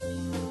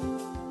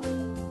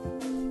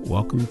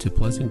Welcome to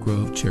Pleasant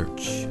Grove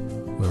Church,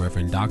 where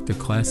Reverend Dr.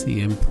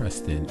 Classy M.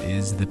 Preston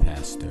is the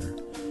pastor.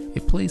 A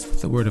place where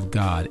the Word of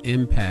God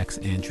impacts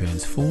and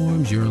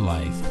transforms your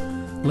life.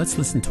 Let's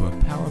listen to a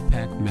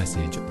power-packed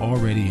message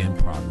already in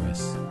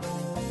progress.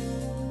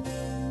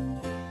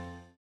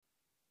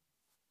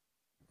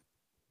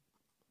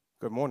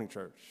 Good morning,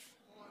 church.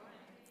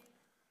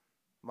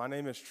 My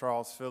name is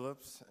Charles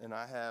Phillips, and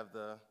I have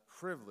the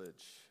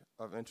privilege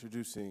of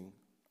introducing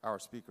our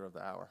speaker of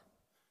the hour.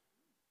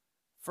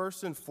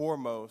 First and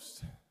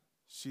foremost,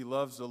 she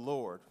loves the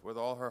Lord with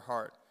all her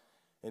heart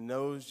and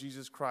knows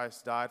Jesus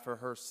Christ died for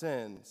her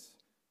sins,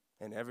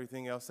 and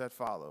everything else that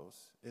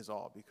follows is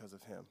all because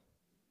of him.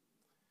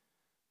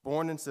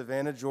 Born in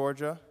Savannah,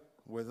 Georgia,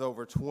 with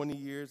over 20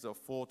 years of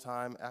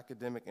full-time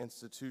academic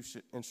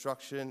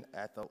instruction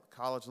at the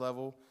college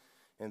level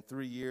and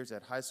 3 years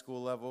at high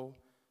school level,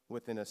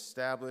 with an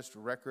established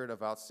record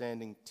of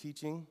outstanding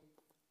teaching,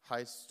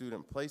 high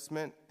student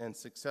placement, and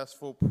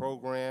successful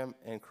program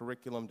and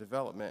curriculum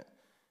development,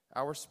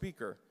 our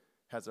speaker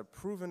has a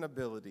proven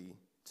ability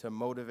to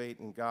motivate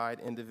and guide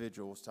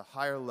individuals to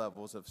higher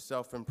levels of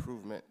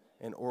self-improvement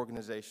and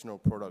organizational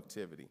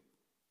productivity.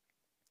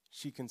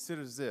 She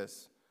considers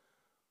this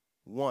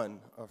one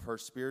of her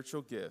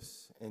spiritual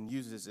gifts and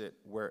uses it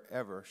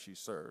wherever she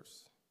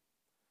serves.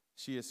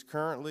 She is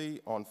currently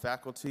on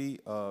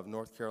faculty of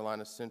North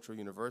Carolina Central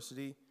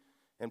University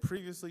and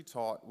previously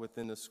taught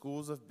within the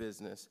schools of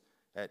business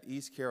at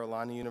East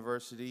Carolina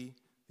University,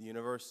 the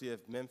University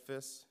of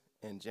Memphis,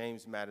 and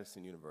James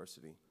Madison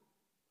University.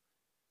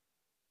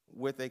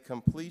 With a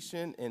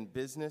completion in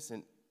business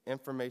and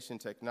information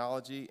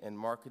technology and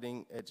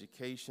marketing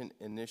education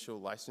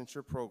initial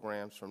licensure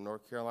programs from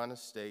North Carolina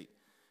State,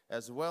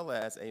 as well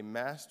as a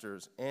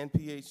master's and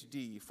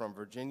PhD from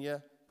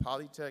Virginia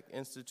Polytech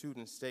Institute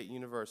and State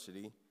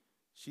University,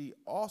 she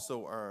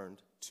also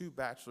earned 2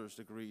 bachelor's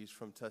degrees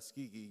from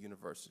Tuskegee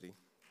University.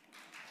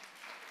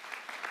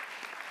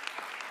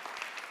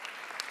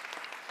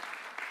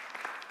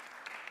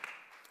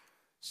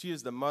 She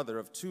is the mother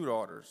of 2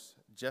 daughters,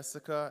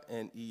 Jessica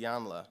and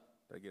Iyanla.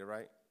 Did I get it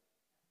right?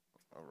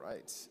 All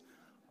right.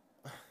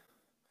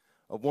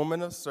 A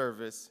woman of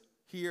service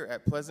here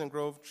at Pleasant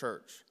Grove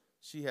Church.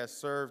 She has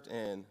served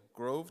in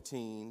Grove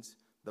Teens,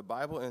 the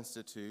Bible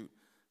Institute,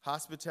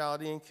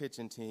 Hospitality and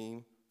Kitchen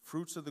Team,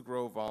 Fruits of the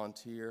Grove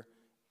Volunteer,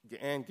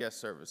 and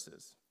guest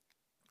services.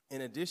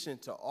 In addition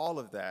to all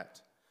of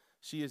that,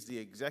 she is the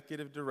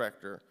executive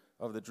director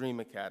of the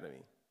Dream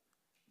Academy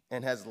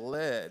and has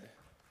led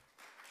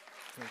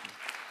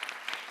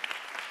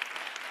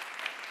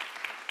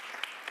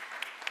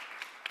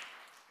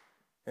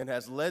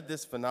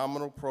this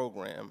phenomenal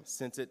program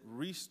since it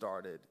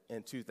restarted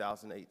in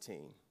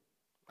 2018.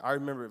 I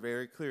remember it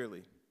very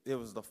clearly. It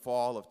was the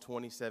fall of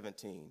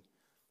 2017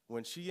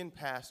 when she and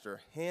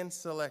Pastor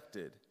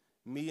hand-selected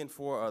me and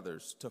 4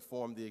 others to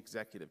form the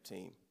executive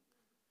team,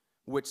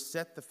 which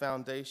set the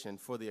foundation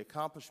for the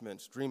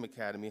accomplishments Dream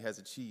Academy has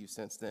achieved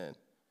since then.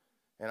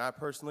 And I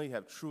personally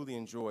have truly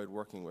enjoyed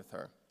working with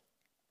her.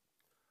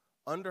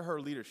 Under her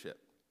leadership,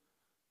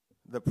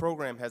 the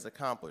program has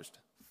accomplished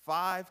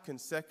 5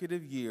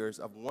 consecutive years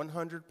of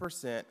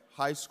 100%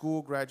 high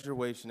school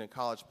graduation and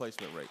college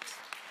placement rates.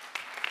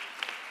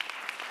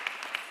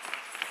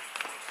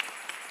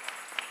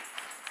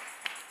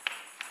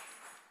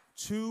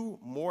 2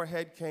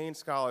 Morehead Cain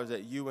Scholars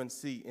at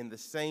UNC in the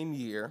same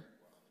year,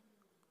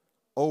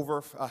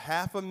 over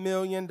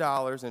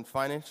 $500,000 in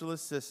financial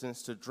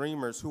assistance to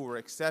dreamers who were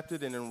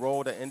accepted and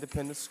enrolled at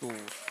independent schools,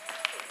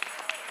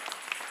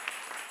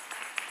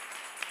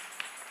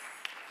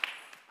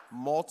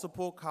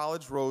 multiple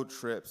college road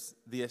trips,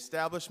 the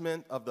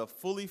establishment of the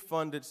fully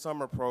funded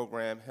summer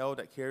program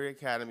held at Cary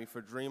Academy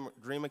for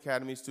Dream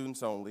Academy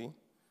students only,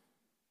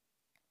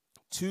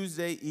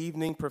 Tuesday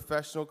evening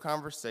professional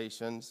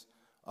conversations,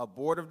 a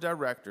board of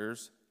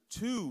directors,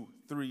 2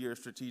 3-year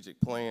strategic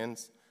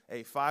plans,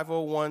 a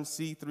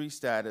 501c3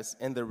 status,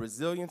 and the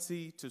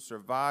resiliency to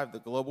survive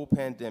the global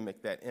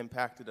pandemic that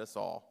impacted us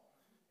all,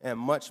 and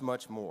much,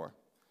 much more.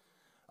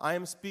 I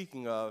am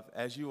speaking of,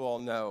 as you all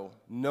know,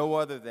 no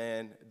other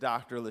than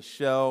Dr.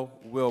 Lachelle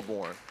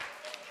Wilborn.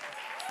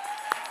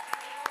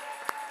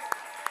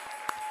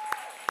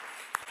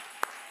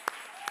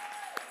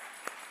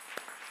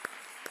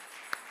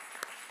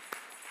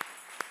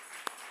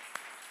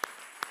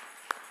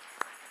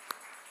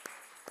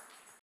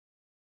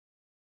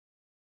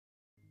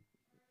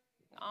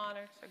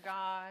 Honor to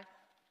God,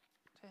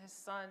 to his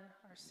Son,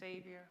 our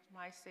Savior,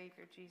 my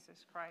Savior,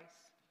 Jesus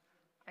Christ.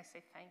 I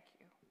say thank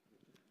you.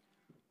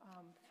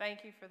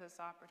 Thank you for this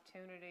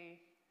opportunity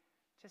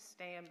to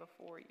stand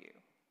before you.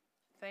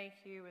 Thank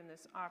you in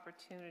this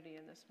opportunity,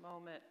 in this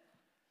moment,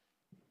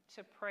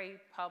 to pray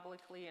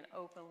publicly and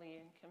openly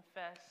and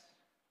confess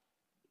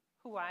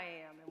who I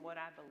am and what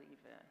I believe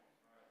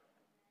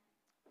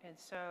in. And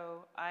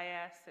so I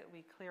ask that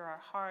we clear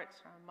our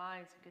hearts, our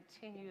minds, and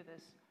continue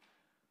this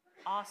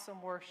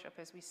awesome worship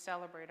as we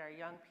celebrate our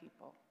young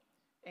people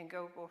and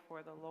go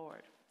before the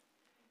Lord.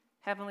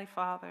 Heavenly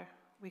Father,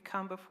 we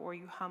come before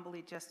you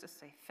humbly just to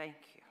say thank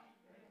you.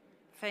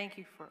 thank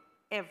you for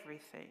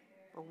everything,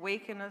 for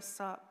waking us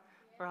up,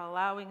 for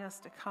allowing us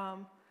to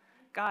come.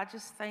 God,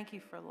 just thank you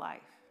for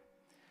life.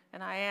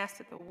 And I ask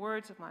that the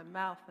words of my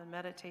mouth and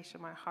meditation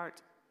of my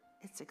heart,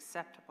 it's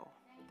acceptable.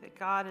 That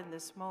God, in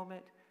this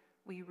moment,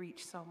 we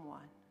reach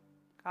someone.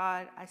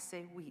 God, I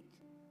say we,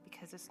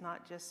 because it's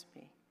not just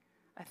me.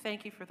 I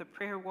thank you for the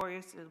prayer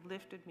warriors that have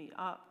lifted me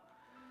up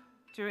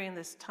during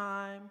this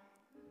time,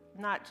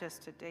 not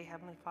just today,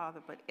 Heavenly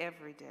Father, but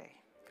every day.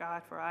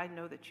 God, for I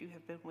know that you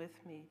have been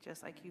with me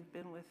just like you've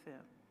been with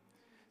them.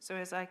 So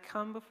as I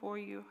come before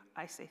you,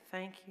 I say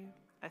thank you.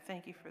 I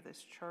thank you for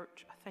this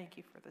church. I thank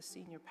you for the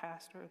senior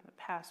pastor and the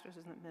pastors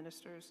and the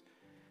ministers,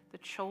 the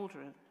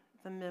children,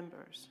 the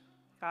members.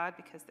 God,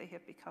 because they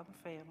have become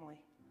family,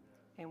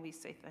 and we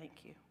say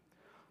thank you.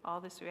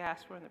 All this we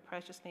ask for in the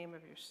precious name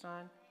of your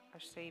Son,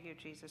 our Savior,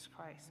 Jesus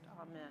Christ.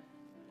 Amen.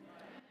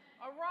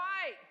 All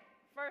right.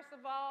 First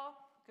of all,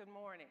 good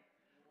morning.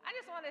 I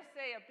just want to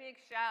say a big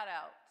shout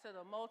out to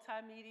the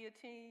multimedia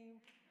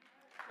team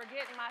for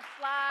getting my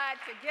slide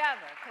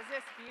together, because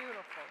it's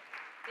beautiful.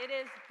 It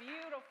is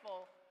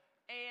beautiful,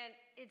 and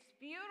it's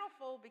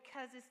beautiful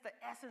because it's the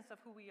essence of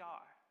who we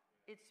are.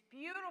 It's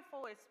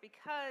beautiful. It's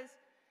because,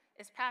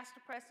 as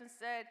Pastor Preston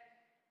said,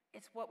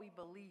 it's what we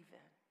believe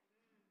in.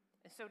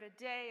 And so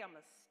today I'm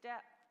a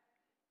step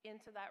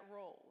into that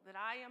role that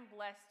I am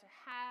blessed to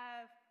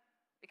have,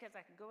 because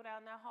I can go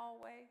down that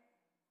hallway,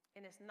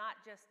 and it's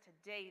not just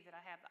today that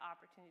I have the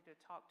opportunity to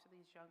talk to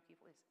these young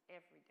people. It's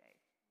every day.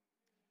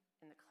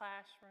 In the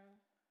classroom,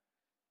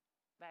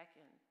 back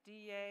in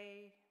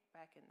DA,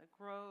 back in the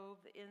Grove,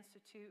 the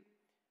Institute.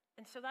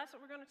 And so that's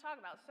what we're going to talk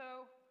about.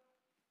 So,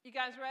 you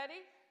guys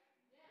ready?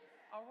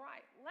 Yes. All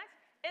right.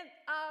 And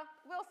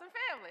Wilson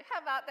family,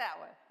 how about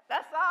that one?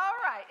 That's all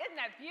right. Isn't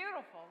that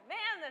beautiful?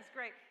 Man, that's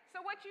great.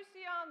 So what you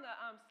see on the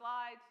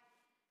slides,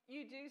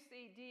 you do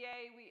see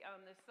DA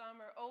this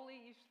summer. Oli,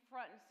 you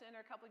front and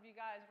center. A couple of you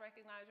guys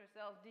recognize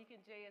yourselves.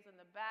 Deacon Jay is in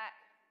the back.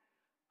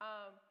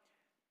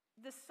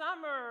 The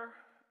summer,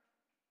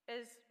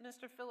 as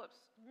Mr.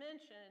 Phillips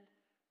mentioned,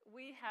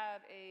 we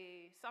have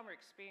a summer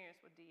experience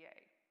with DA.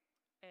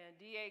 And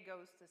DA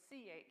goes to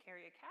C8,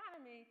 Carey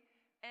Academy.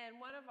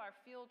 And one of our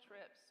field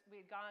trips,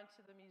 we had gone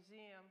to the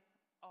museum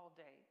all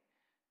day.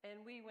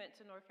 And we went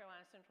to North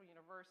Carolina Central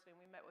University, and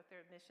we met with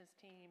their admissions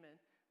team, and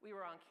we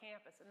were on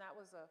campus. And that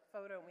was a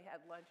photo, and we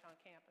had lunch on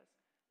campus.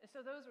 And so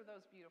those are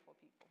those beautiful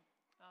people.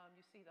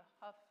 You see the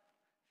Huff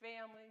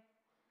family.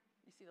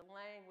 You see the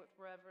Lang with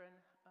Reverend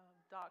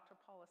Dr.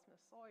 Paula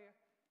Smith Sawyer.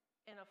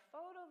 And a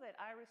photo that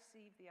I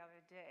received the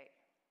other day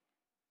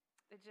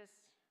that just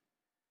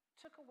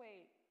took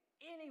away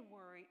any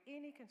worry,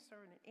 any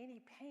concern, and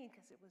any pain,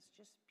 because it was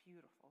just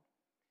beautiful.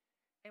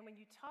 And when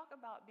you talk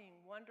about being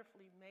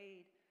wonderfully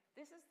made,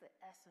 this is the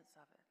essence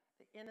of it,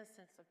 the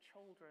innocence of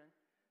children.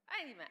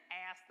 I didn't even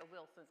ask the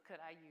Wilsons, could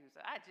I use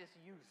it? I just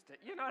used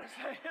it, you know what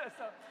I'm saying?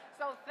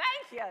 So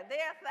thank you,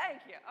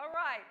 thank you. All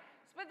right,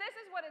 but this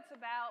is what it's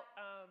about.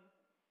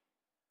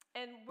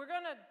 And we're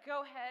going to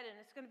go ahead, and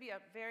it's going to be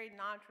a very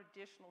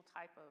non-traditional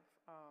type of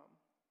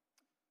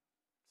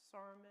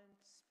sermon,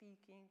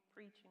 speaking,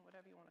 preaching,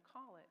 whatever you want to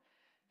call it.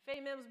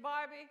 Faye Mims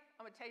Barbie,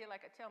 I'm going to tell you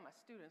like I tell my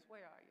students,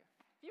 where are you?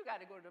 If you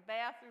got to go to the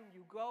bathroom,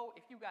 you go.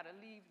 If you got to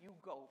leave, you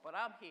go. But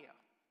I'm here.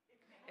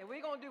 And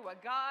we're going to do what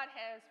God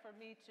has for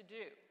me to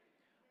do.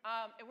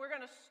 And we're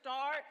going to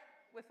start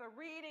with a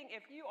reading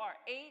if you are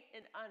 8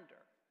 and under.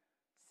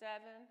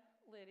 7,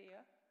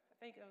 Lydia, I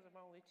think those are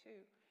only 2,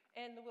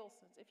 and the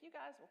Wilsons. If you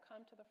guys will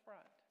come to the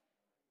front.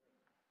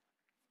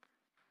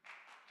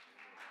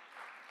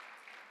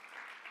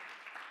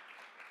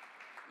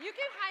 You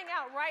can hang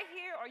out right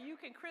here, or you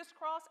can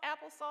crisscross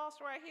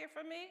applesauce right here for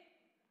me.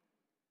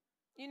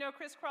 You know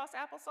crisscross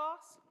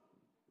applesauce?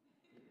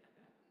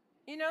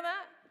 You know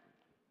that?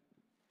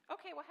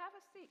 Okay, well, have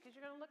a seat, because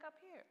you're going to look up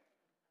here.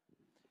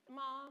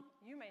 Mom,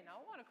 you may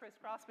not want to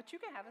crisscross, but you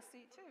can have a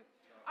seat too.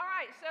 All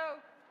right, so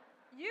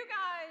you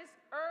guys,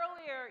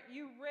 earlier,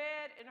 you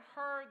read and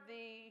heard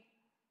the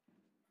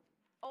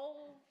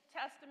Old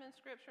Testament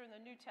scripture and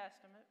the New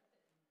Testament.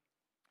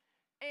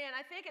 And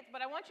I think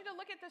but I want you to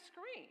look at the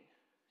screen.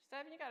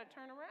 7, you got to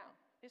turn around.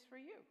 It's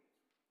for you.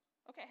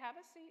 Okay, have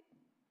a seat.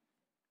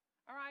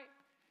 All right.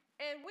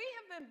 And we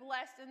have been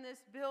blessed in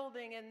this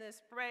building, in this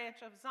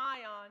branch of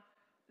Zion,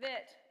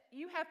 that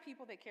you have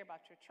people that care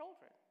about your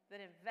children, that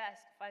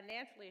invest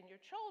financially in your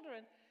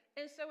children.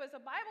 And so as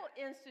a Bible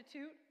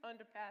Institute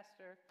under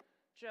Pastor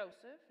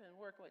Joseph and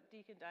working with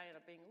Deacon Diana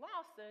Bing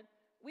Lawson,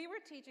 we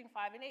were teaching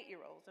 5 and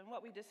 8-year-olds. And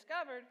what we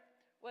discovered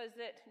was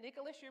that,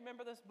 Nicholas, you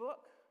remember this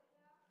book?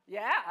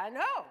 Yeah, I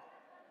know.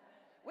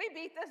 We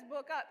beat this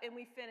book up and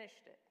we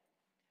finished it.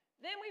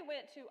 Then we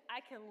went to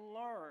I Can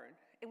Learn,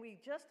 and we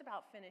just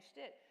about finished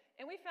it.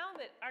 And we found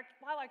that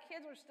while our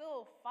kids were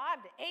still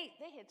 5 to 8,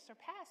 they had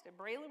surpassed it.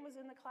 Braylon was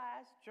in the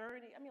class,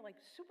 Journey,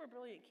 like super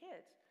brilliant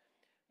kids.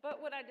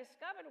 But what I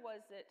discovered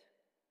was that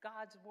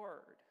God's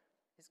word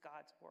is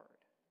God's word.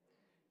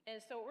 And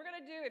so what we're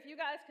going to do, if you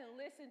guys can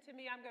listen to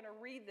me, I'm going to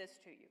read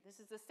this to you. This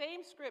is the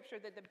same scripture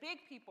that the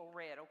big people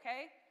read,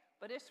 okay?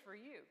 But it's for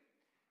you.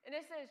 And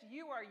it says,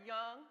 you are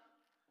young,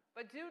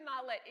 but do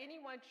not let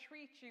anyone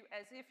treat you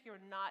as if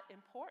you're not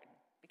important,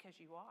 because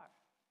you are,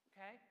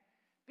 okay?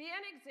 Be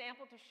an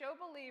example to show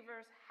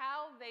believers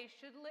how they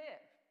should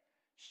live.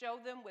 Show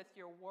them with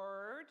your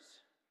words.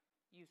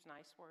 Use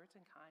nice words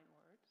and kind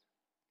words.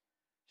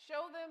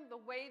 Show them the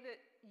way that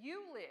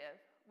you live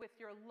with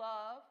your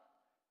love,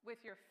 with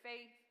your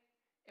faith,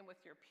 and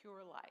with your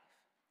pure life.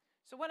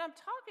 So what I'm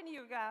talking to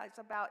you guys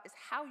about is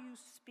how you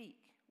speak,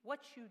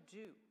 what you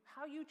do,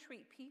 how you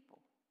treat people,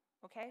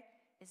 okay,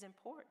 is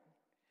important.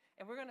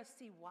 And we're going to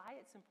see why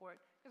it's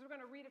important because we're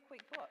going to read a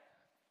quick book.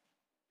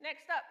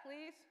 Next up,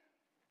 please.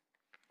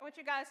 I want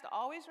you guys to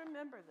always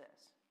remember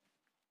this.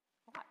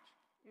 Watch.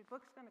 Your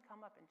book's going to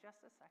come up in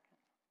just a second.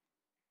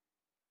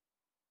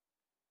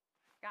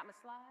 Got my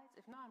slides?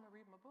 If not, I'm going to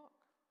read my book.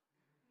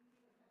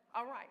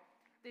 All right.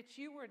 That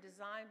you were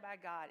designed by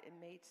God and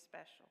made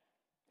special.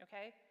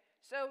 Okay?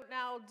 So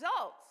now,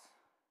 adults,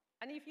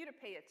 I need for you to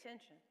pay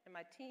attention, and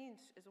my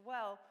teens as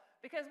well,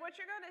 because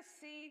what you're going to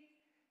see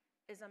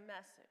is a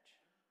message.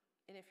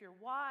 And if you're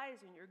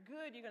wise and you're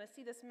good, you're going to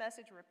see this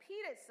message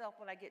repeat itself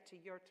when I get to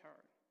your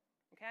turn.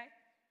 Okay?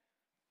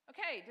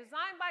 Okay,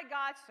 designed by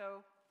God,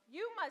 so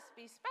you must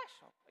be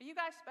special. Are you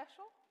guys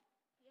special?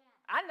 Yeah.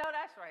 I know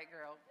that's right,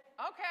 girl.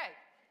 Okay,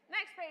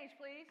 next page,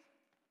 please.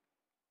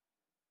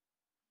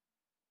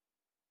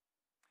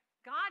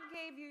 God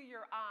gave you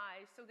your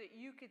eyes so that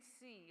you could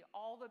see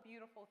all the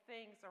beautiful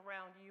things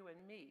around you and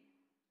me.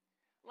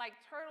 Like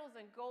turtles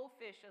and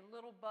goldfish and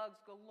little bugs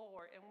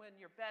galore, and when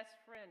your best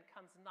friend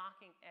comes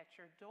knocking at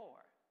your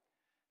door.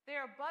 There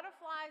are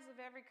butterflies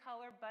of every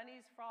color,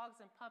 bunnies,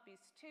 frogs, and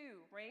puppies too,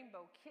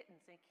 rainbow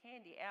kittens and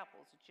candy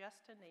apples,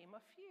 just to name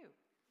a few.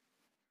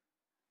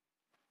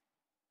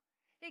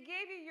 He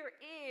gave you your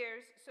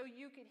ears so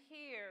you could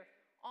hear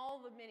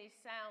all the many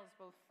sounds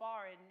both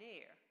far and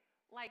near,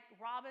 like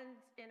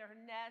robins in her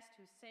nest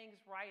who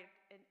sings right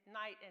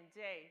night and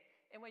day,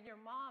 and when your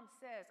mom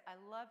says, I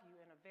love you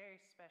in a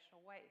very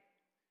special way.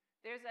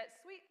 There's that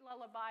sweet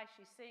lullaby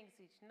she sings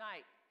each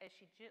night as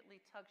she gently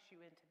tucks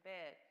you into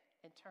bed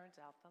and turns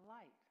out the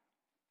light.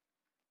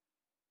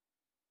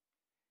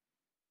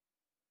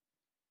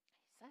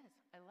 He says,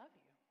 I love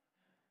you.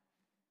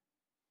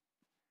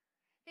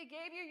 He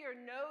gave you your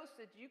nose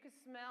so that you could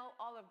smell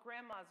all of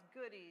Grandma's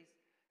goodies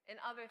and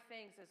other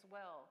things as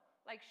well,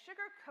 like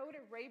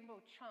sugar-coated rainbow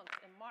chunks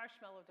and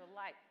marshmallow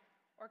delight,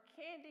 or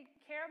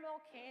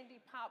caramel candy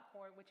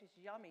popcorn, which is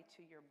yummy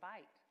to your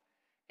bite.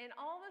 And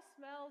all the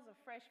smells of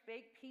fresh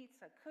baked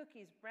pizza,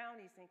 cookies,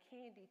 brownies, and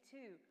candy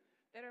too,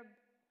 that are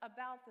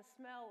about the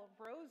smell of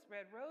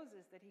red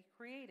roses that he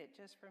created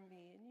just for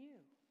me and you.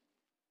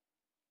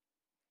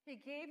 He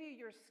gave you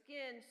your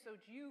skin so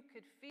you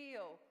could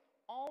feel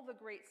all the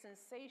great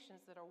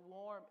sensations that are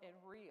warm and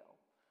real,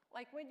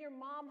 like when your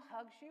mom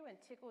hugs you and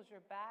tickles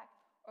your back,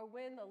 or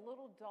when the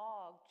little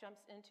dog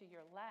jumps into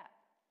your lap.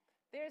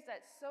 There's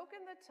that soak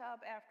in the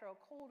tub after a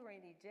cold,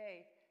 rainy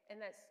day, and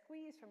that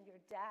squeeze from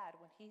your dad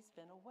when he's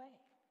been away.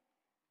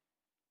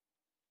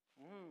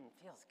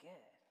 Feels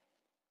good.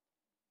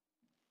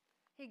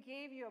 He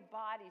gave you a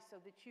body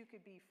so that you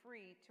could be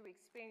free to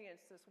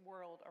experience this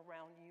world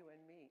around you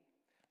and me,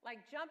 like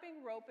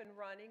jumping rope and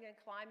running and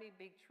climbing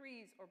big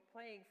trees or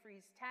playing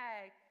freeze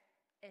tag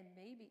and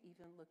maybe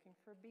even looking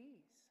for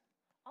bees.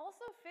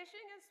 Also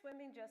fishing and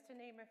swimming, just to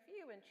name a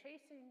few, and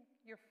chasing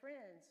your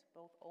friends,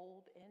 both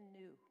old and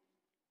new.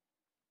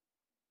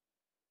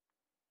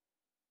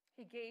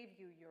 He gave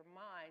you your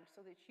mind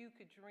so that you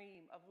could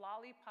dream of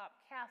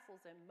lollipop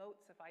castles and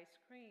moats of ice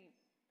cream.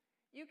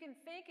 You can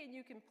think and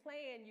you can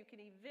plan, you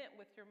can invent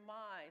with your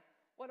mind.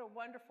 What a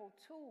wonderful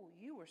tool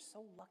you were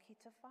so lucky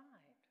to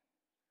find.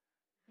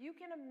 You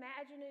can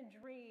imagine and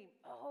dream,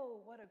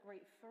 oh, what a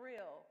great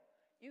thrill.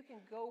 You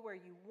can go where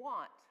you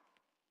want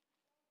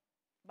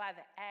by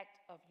the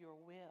act of your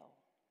will.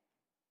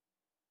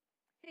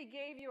 He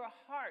gave you a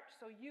heart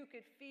so you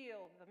could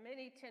feel the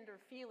many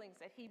tender feelings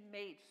that he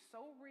made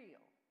so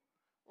real,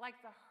 like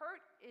the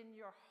hurt in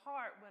your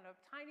heart when a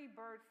tiny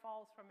bird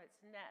falls from its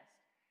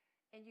nest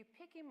and you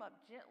pick him up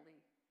gently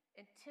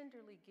and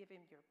tenderly give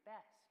him your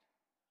best.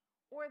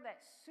 Or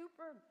that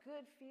super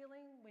good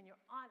feeling when your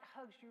aunt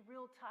hugs you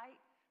real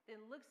tight, then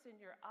looks in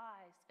your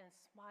eyes and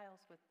smiles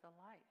with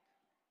delight.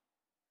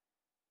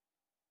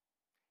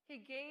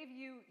 He gave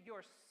you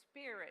your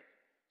spirit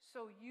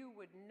so you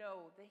would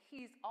know that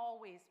he's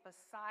always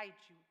beside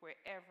you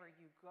wherever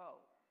you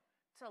go,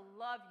 to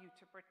love you,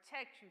 to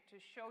protect you,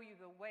 to show you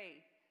the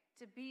way,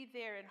 to be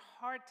there in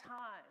hard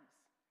times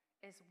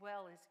as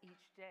well as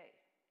each day.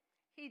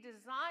 He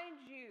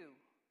designed you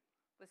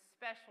with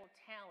special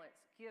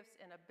talents, gifts,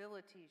 and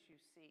abilities, you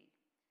see,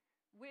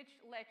 which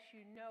lets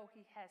you know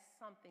he has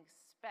something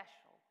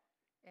special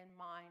in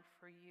mind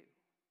for you.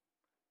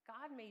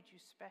 God made you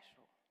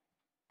special.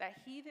 That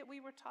he that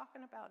we were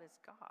talking about is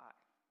God.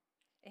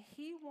 And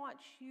he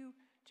wants you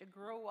to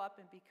grow up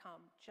and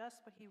become just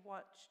what he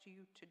wants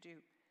you to do.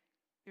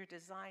 You're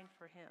designed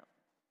for him.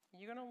 And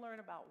you're going to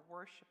learn about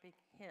worshiping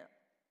him.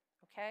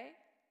 Okay?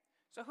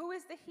 So who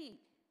is the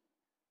he?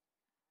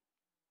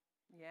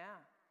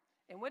 Yeah.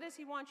 And what does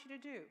he want you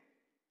to do?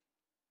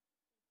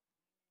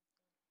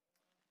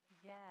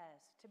 Yes,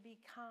 to be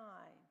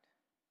kind.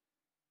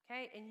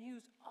 Okay, and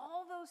use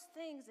all those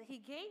things that he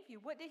gave you.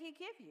 What did he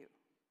give you?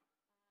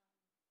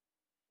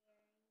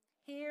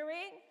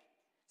 Hearing,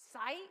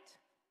 sight,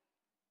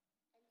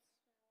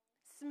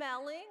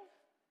 smelling.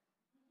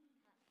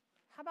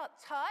 How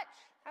about touch?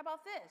 How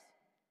about this?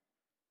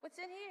 What's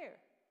in here?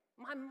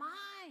 My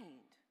mind.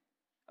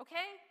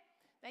 Okay?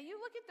 Now you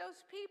look at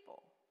those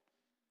people.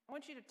 I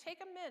want you to take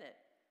a minute.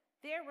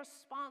 They're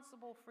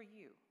responsible for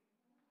you.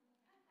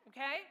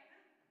 Okay?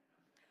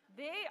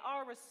 They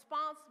are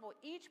responsible.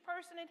 Each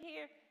person in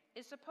here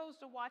is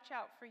supposed to watch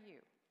out for you.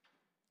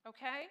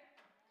 Okay?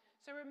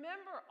 So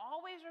remember,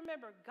 always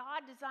remember,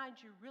 God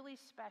designed you really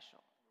special.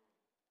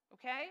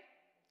 Okay?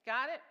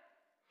 Got it?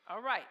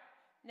 All right.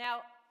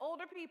 Now,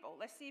 older people,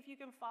 let's see if you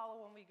can follow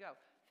when we go.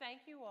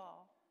 Thank you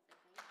all.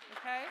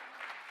 Okay?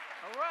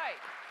 All right.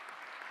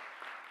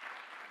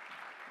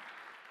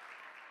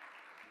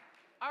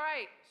 All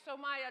right, so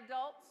my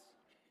adults,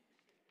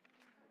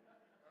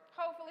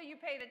 hopefully you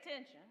paid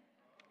attention,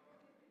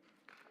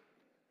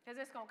 because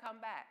it's going to come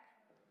back.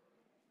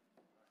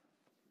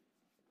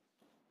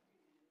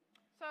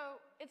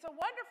 So it's a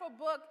wonderful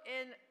book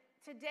in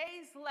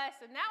today's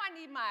lesson. Now I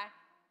need my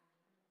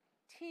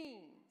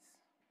teens.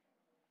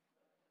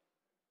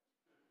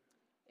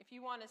 If you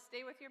want to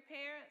stay with your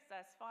parents,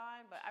 that's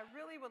fine, but I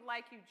really would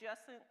like you,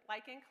 just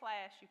like in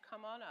class, you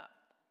come on up.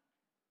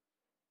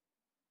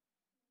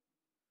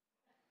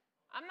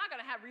 I'm not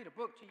going to read a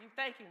book to you.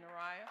 Thank you,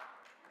 Nariah.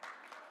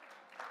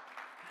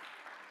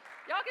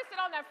 Y'all can sit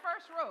on that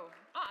first row.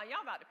 Y'all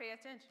about to pay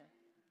attention.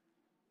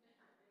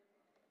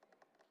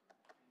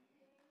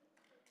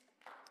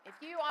 If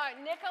you are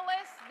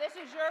Nicholas, this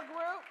is your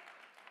group.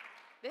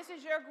 This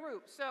is your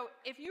group. So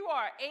if you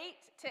are 8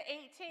 to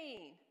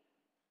 18,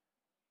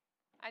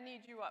 I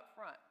need you up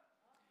front.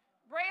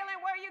 Braylon,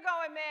 where are you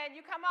going, man?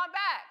 You come on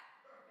back.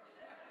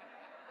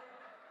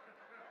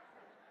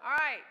 All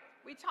right.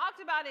 We talked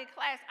about in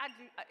class,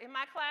 in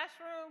my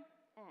classroom,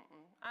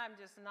 I'm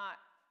just not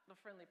the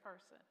friendly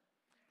person.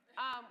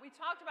 We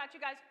talked about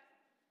you guys.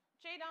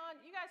 Jadon,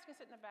 you guys can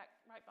sit in the back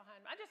right behind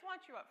me. I just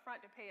want you up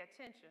front to pay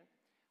attention.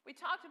 We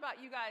talked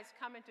about you guys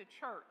coming to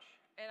church,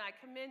 and I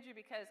commend you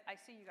because I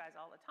see you guys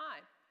all the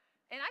time.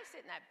 And I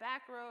sit in that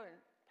back row, and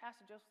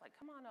Pastor Joseph's like,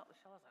 come on up,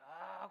 Michelle. I was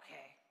like,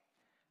 okay.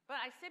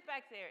 But I sit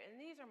back there,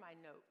 and these are my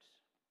notes.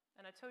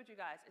 And I told you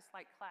guys, it's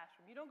like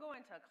classroom. You don't go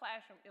into a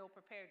classroom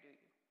ill-prepared, do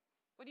you?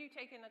 What do you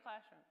take in the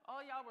classroom? All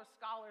y'all were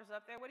scholars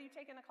up there. What do you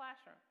take in the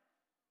classroom?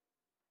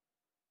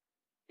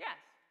 Yes.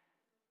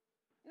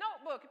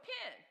 Notebook, a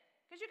pen,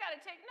 because you got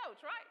to take notes,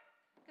 right?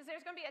 Because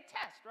there's going to be a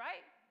test,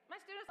 right? My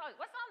students always,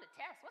 what's on the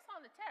test? What's on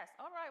the test?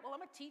 All right, well,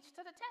 I'm going to teach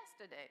to the test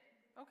today,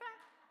 okay?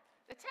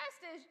 The test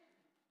is,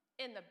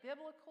 in the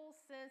biblical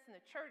sense, in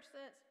the church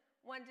sense,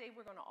 one day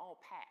we're going to all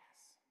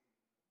pass.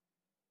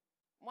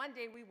 One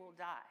day we will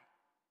die.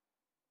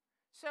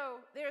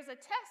 So there's a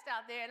test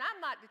out there, and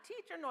I'm not the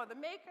teacher, nor the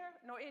maker,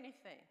 nor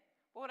anything.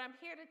 But what I'm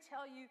here to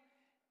tell you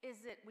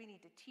is that we need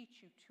to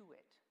teach you to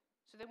it,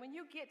 so that when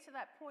you get to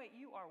that point,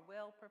 you are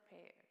well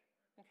prepared,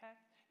 okay?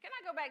 Can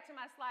I go back to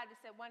my slide that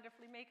said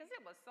wonderfully made? Because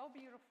it was so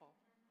beautiful.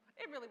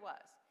 It really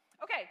was.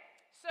 Okay,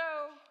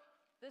 so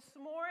this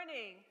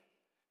morning,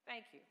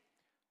 thank you,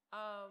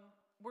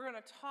 we're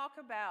going to talk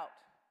about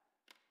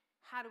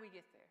how do we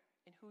get there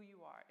and who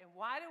you are. And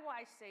why do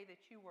I say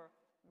that you were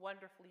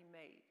wonderfully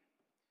made?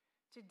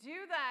 To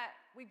do that,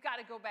 we've got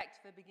to go back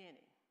to the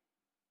beginning.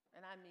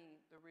 And I mean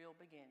the real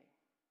beginning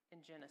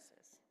in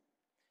Genesis.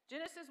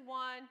 Genesis 1,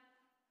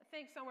 I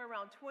think somewhere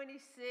around 26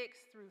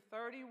 through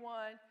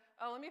 31.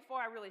 Oh,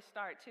 before I really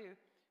start too,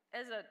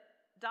 as a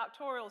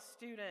doctoral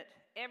student,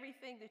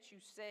 everything that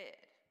you said,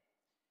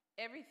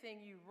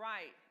 everything you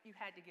write, you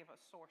had to give a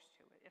source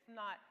to it. If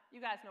not, you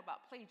guys know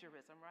about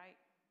plagiarism, right?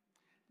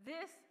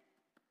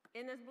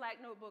 In this black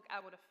notebook,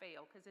 I would have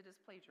failed because it is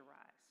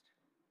plagiarized,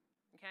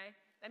 okay?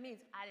 That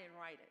means I didn't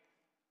write it.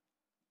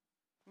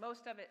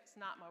 Most of it's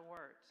not my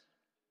words,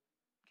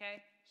 okay?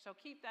 So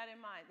keep that in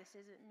mind. This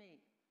isn't me.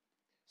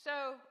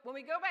 So when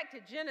we go back to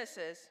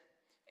Genesis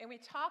and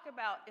we talk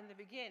about in the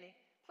beginning,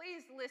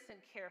 please listen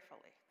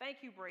carefully.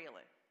 Thank you,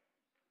 Braylon.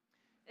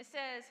 It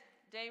says,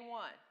 day 1,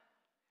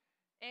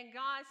 and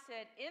God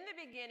said, in the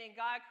beginning,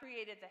 God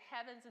created the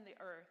heavens and the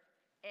earth,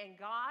 and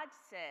God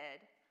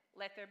said,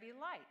 let there be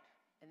light,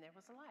 and there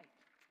was light.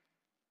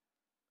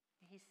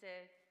 And he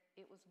said,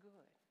 it was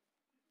good.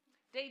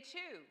 Day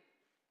 2,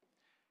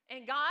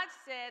 and God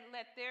said,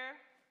 let there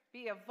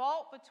be a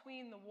vault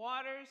between the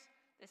waters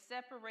that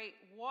separate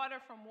water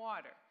from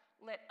water.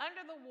 Let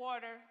under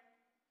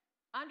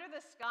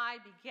the sky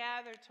be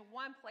gathered to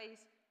one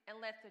place, and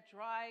let the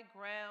dry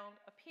ground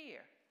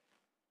appear.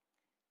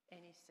 And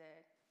he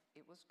said,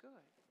 it was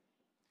good.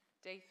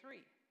 Day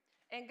 3,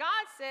 and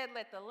God said,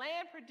 let the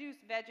land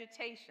produce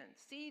vegetation,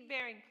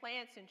 seed-bearing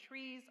plants and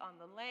trees on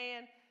the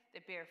land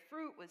that bear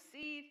fruit with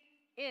seed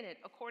in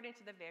it according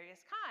to the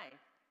various kind.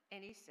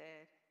 And he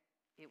said,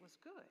 it was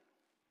good.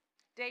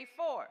 Day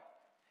 4,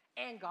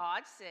 and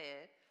God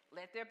said,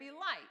 let there be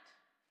light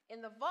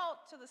in the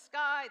vault to the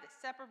sky that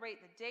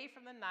separate the day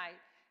from the night,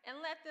 and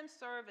let them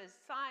serve as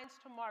signs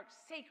to mark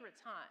sacred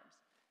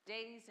times,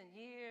 days and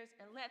years,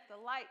 and let the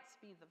lights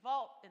be the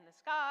vault in the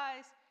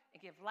skies and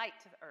give light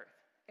to the earth.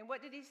 And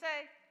what did he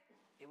say?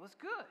 It was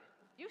good.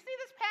 You see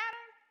this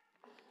pattern?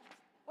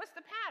 What's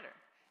the pattern?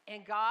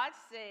 And God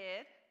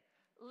said,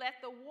 let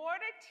the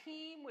water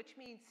teem, which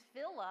means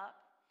fill up,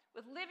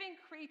 with living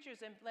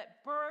creatures, and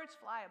let birds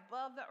fly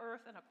above the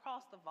earth and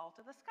across the vault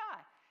of the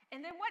sky.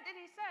 And then what did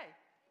he say?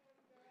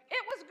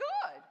 It was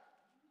good.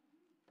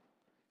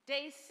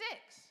 Day 6,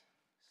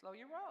 slow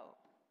your roll.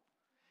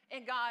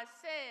 And God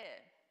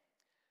said,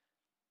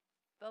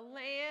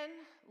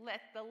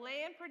 let the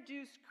land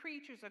produce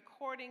creatures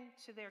according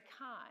to their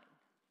kind,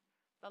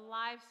 the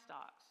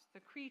livestock,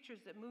 the creatures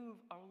that move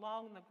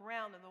along the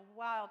ground, and the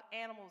wild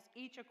animals,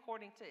 each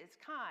according to its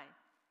kind.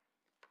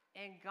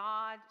 And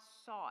God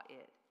saw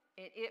it,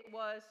 and it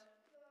was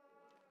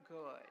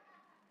good.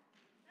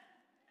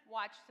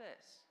 Watch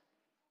this.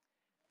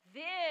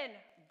 Then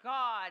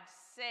God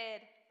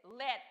said,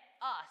 let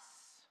us.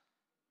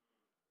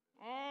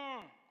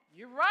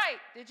 You're right.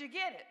 Did you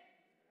get it?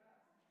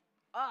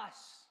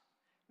 Us.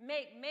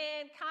 Make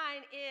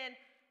mankind in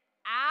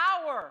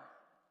our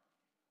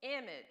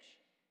image,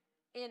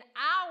 in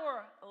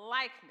our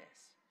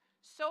likeness,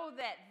 so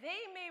that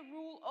they may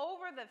rule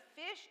over the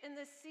fish in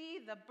the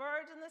sea, the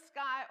birds in the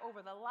sky,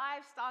 over the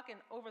livestock, and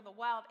over the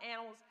wild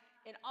animals,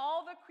 and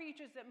all the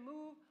creatures that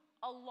move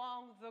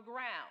along the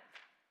ground.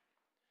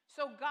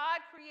 So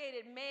God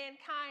created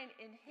mankind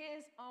in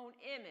his own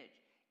image.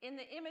 In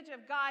the image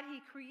of God,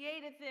 he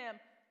created them,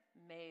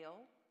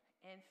 male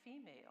and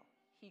female.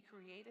 He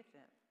created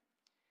them.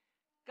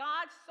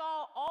 God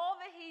saw all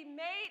that he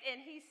made,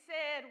 and he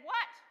said,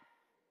 what?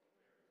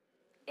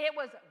 It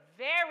was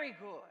very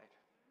good.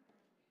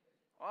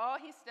 Oh,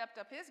 he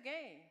stepped up his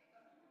game.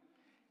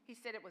 He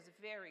said it was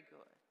very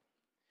good.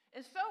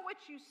 And so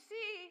what you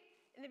see,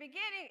 in the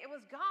beginning, it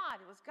was God.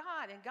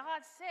 And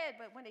God said,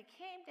 but when it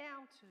came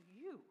down to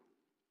you,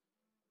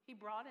 he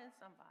brought in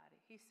somebody.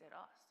 He said,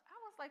 us. I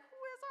was like,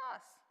 who is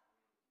us?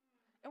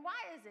 And why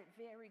is it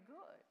very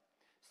good?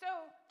 So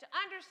to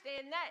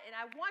understand that, and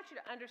I want you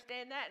to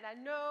understand that, and I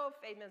know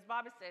Ms.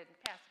 Bobby said,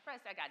 Pastor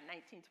Press, I got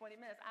 19, 20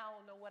 minutes. I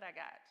don't know what I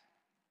got.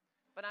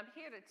 But I'm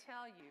here to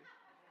tell you,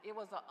 it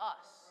was a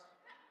us.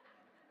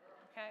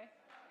 Okay?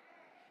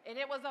 And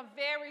it was a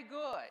very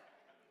good.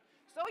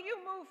 So you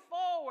move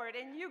forward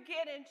and you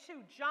get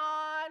into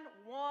John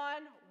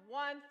 1,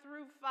 1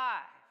 through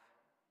 5.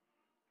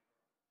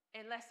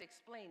 And let's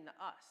explain the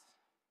us.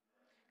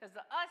 Because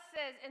the us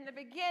says, in the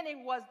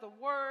beginning was the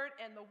Word,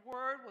 and the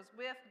Word was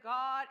with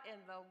God,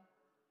 and the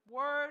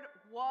Word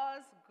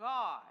was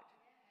God.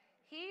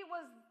 He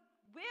was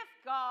with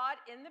God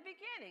in the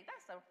beginning.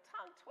 That's a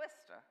tongue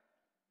twister.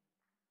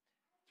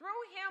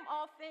 Through him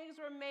all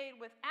things were made.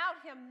 Without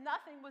him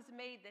nothing was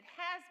made that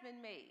has been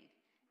made.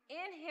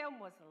 In him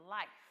was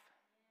life.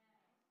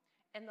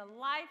 And the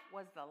life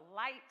was the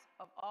light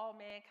of all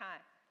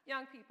mankind.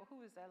 Young people,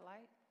 who is that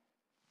light?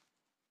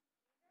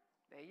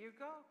 There you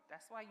go.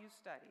 That's why you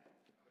study.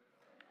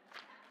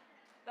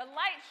 The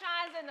light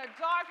shines in the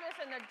darkness,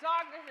 and the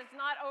darkness is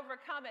not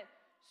overcome it.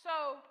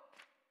 So,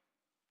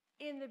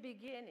 in the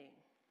beginning,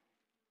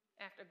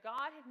 after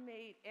God had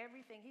made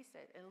everything, he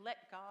said, and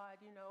let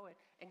God,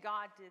 and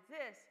God did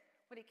this.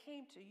 When it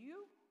came to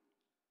you,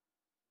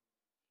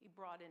 he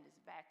brought in his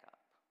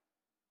backup.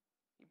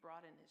 He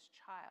brought in his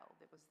child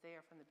that was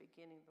there from the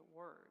beginning, the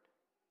Word.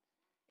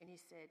 And he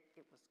said,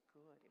 it was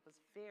good. It was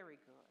very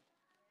good.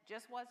 It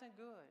just wasn't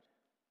good.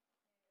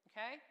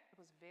 Okay? It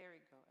was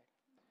very good.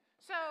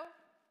 So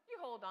you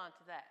hold on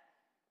to that,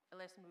 and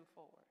let's move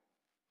forward.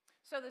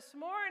 So this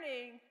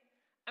morning,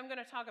 I'm going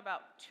to talk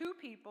about two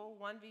people,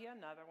 one via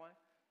another one,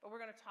 but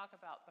we're going to talk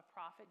about the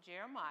prophet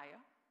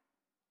Jeremiah.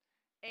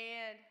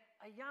 And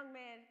a young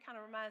man kind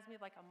of reminds me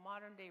of like a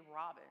modern-day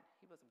Robin.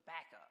 He was a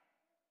backup.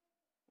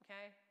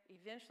 Okay?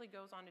 Eventually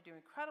goes on to do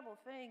incredible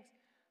things,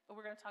 but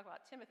we're going to talk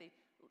about Timothy.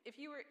 If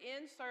you were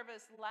in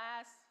service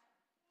last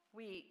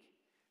week,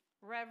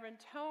 Reverend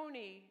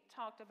Tony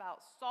talked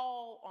about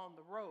Saul on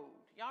the road.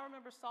 Y'all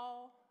remember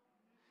Saul?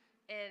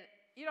 And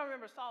you don't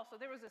remember Saul, so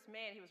there was this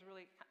man, he was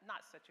really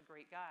not such a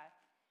great guy.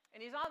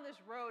 And he's on this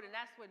road, and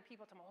that's when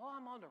people tell me, oh,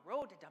 I'm on the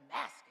road to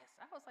Damascus.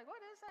 I was like,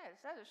 what is that? Is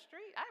that a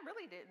street? I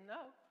really didn't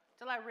know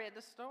till I read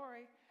the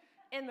story.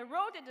 And the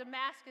road to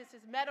Damascus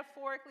is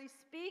metaphorically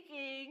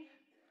speaking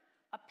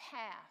a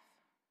path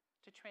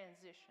to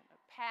transition, a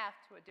path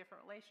to a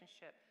different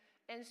relationship.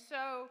 And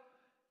so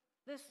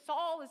this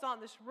Saul is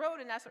on this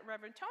road, and that's what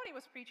Reverend Tony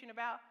was preaching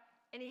about,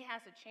 and he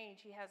has a change.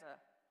 He has an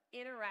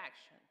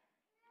interaction.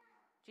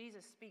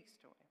 Jesus speaks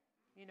to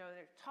him.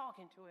 They're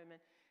talking to him,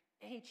 and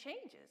he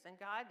changes, and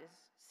God is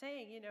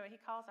saying, he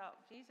calls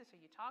out, Jesus,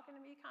 are you talking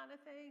to me kind of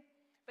thing?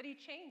 But he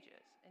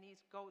changes, and he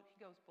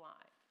goes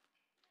blind.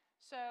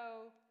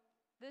 So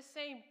this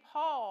same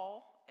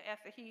Paul,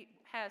 after he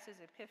has his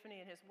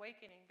epiphany and his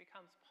awakening,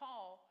 becomes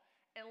Paul,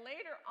 and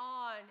later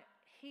on,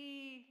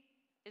 he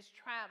is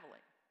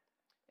traveling.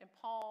 And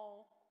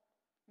Paul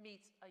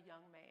meets a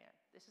young man.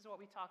 This is what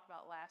we talked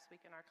about last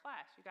week in our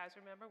class. You guys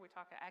remember? We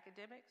talked about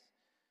academics.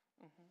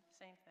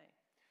 Same thing.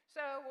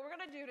 So what we're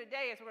going to do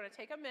today is we're going to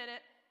take a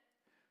minute,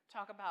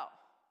 talk about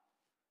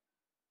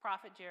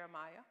prophet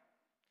Jeremiah,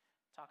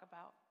 talk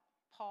about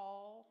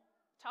Paul,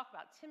 talk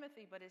about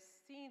Timothy, but it's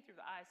seen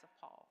through the eyes of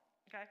Paul.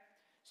 Okay?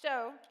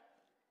 So,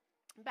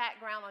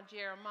 background on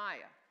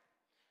Jeremiah.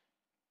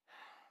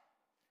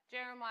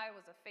 Jeremiah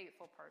was a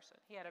faithful person.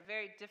 He had a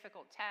very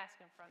difficult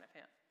task in front of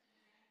him.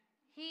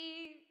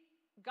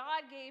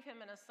 God gave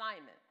him an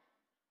assignment,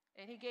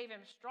 and he gave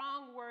him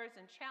strong words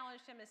and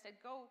challenged him and said,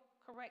 go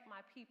correct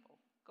my people.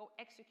 Go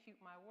execute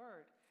my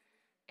word.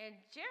 And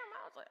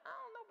Jeremiah was like, I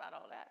don't know about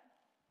all that.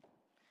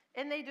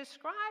 And they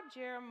described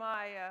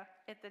Jeremiah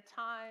at the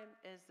time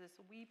as this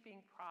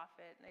weeping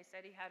prophet, and they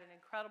said he had an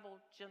incredible,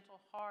 gentle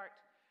heart.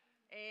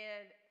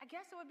 And I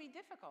guess it would be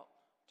difficult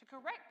to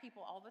correct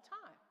people all the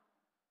time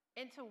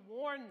and to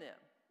warn them.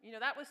 You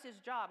know, that was his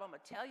job. I'm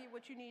going to tell you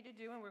what you need to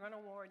do, and we're going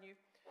to warn you.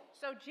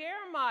 So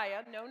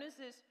Jeremiah, known as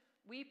this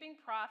weeping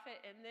prophet,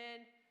 and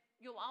then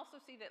you'll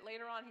also see that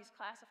later on he's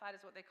classified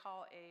as what they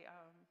call a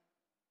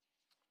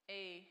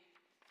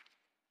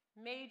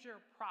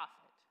major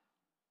prophet,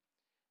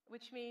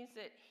 which means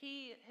that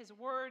his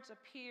words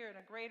appear in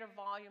a greater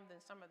volume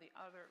than some of the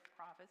other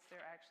prophets.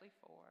 There are actually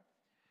 4.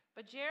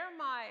 But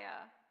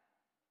Jeremiah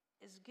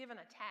is given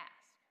a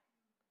task.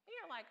 And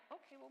you're like,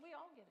 okay, well, we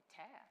all get a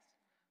task.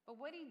 But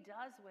what he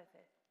does with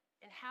it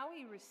and how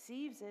he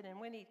receives it, and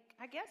when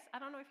I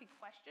don't know if he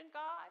questioned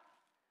God,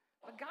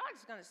 but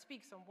God's going to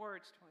speak some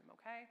words to him,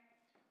 okay?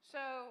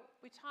 So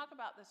we talk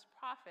about this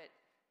prophet.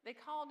 They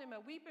called him a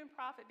weeping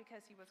prophet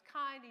because he was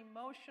kind,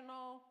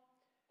 emotional,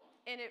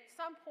 and at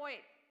some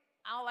point,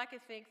 all I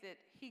could think that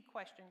he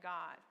questioned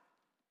God,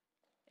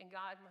 and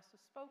God must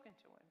have spoken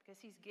to him because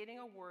he's getting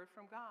a word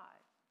from God.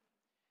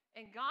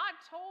 And God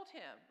told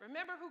him,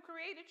 remember who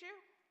created you?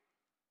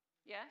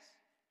 Yes?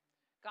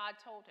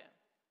 God told him,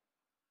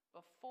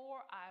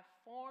 before I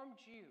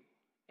formed you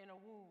in a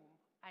womb,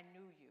 I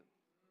knew you.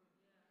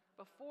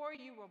 Before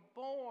you were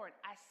born,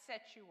 I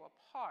set you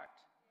apart.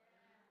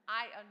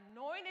 I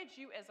anointed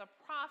you as a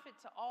prophet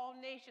to all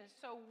nations.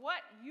 So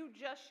what you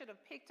just should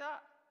have picked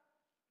up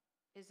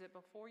is that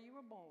before you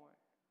were born,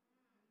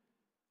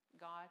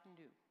 God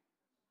knew.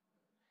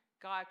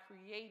 God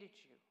created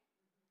you.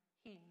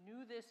 He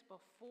knew this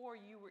before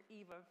you were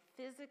even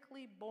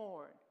physically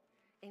born,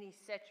 and he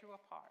set you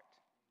apart.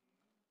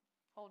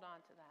 Hold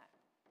on to that.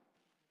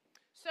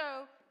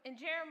 So in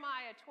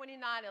Jeremiah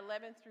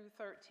 29:11 through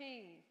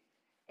 13,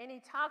 and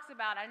he talks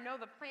about, I know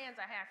the plans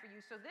I have for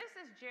you. So this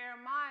is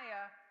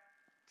Jeremiah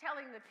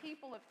telling the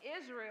people of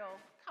Israel,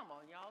 come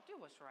on, y'all, do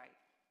what's right.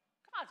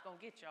 God's going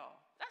to get y'all.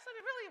 That's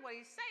really what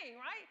he's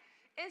saying, right?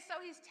 And so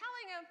he's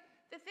telling them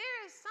that there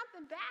is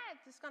something bad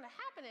that's going to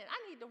happen, and I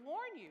need to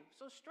warn you.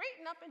 So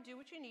straighten up and do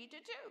what you need to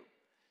do.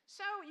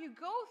 So you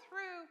go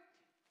through,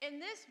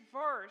 in this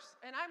verse,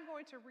 and I'm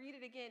going to read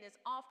it again,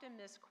 it's often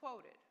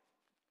misquoted.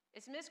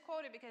 It's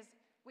misquoted because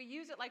we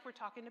use it like we're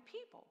talking to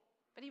people,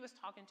 but he was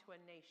talking to a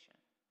nation.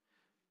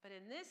 But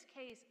in this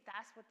case,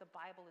 that's what the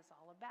Bible is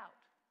all about.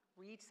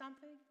 Read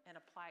something and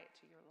apply it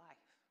to your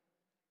life.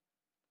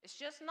 It's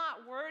just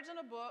not words in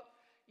a book.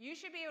 You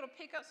should be able to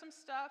pick up some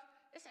stuff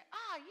and say,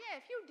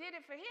 yeah, if you did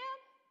it for him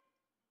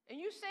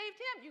and you saved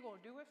him, you're going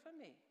to do it for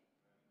me.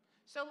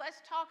 So let's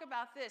talk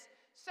about this.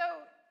 So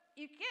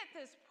you get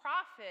this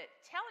prophet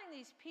telling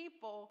these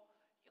people,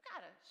 you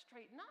got to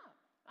straighten up.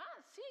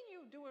 I've seen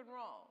you doing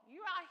wrong.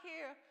 You out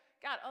here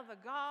got other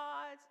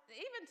gods,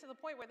 even to the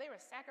point where they were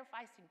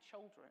sacrificing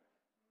children.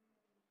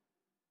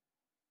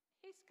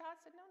 God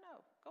said,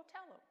 no, go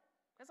tell them,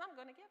 because I'm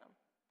going to get them,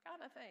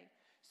 kind of thing.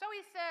 So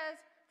he says,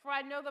 for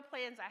I know the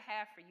plans I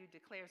have for you,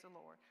 declares the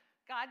Lord.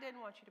 God didn't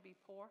want you to be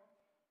poor.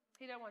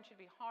 He doesn't want you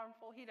to be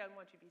harmful. He doesn't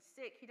want you to be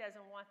sick. He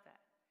doesn't want that.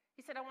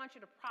 He said, I want you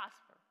to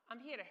prosper.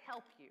 I'm here to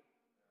help you,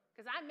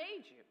 because I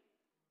made you.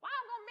 Why am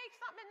I going to make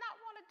something and not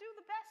want to do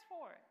the best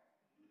for it?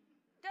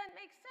 Doesn't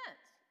make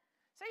sense.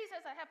 So he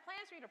says, I have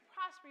plans for you to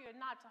prosper you and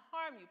not to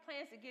harm you,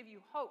 plans to give you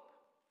hope.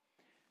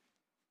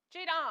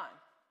 Jadon.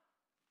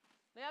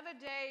 The other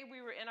day, we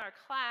were in our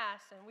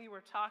class, and we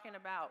were talking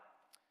about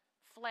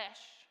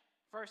flesh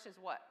versus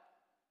what?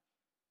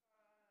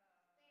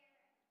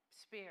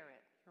 Spirit.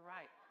 You're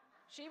right.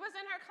 She was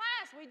in her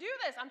class. We do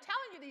this. I'm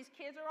telling you, these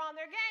kids are on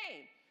their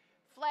game.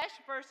 Flesh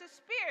versus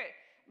spirit.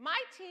 My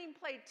team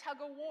played tug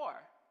of war.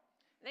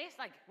 And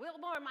it's like,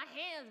 Wilborn, my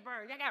hands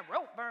burned. I got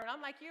rope burn. I'm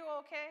like, you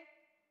okay?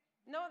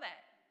 Know that,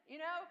 you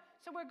know?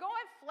 So we're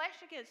going flesh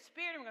against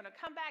spirit, and we're going to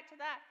come back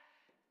to that.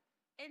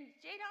 And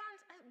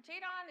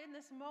Jadon, in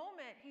this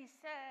moment, he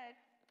said,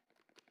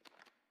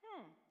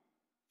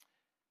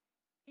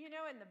 you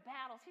know, in the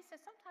battles, he said,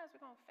 sometimes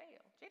we're going to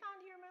fail. Jadon,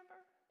 do you remember?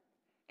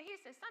 And he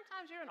said,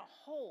 sometimes you're in a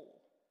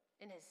hole,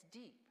 and it's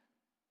deep.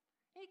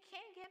 And you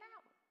can't get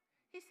out.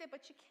 He said,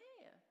 but you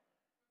can.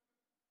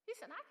 He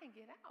said, I can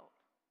get out.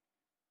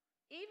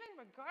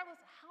 Even regardless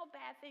of how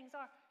bad things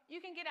are,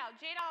 you can get out.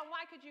 Jadon,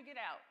 why could you get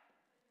out?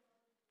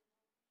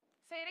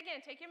 Say it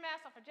again. Take your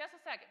mask off for just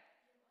a second.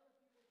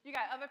 You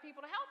got other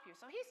people to help you.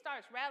 So he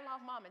starts rattling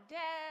off mom and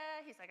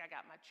dad. He's like, I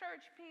got my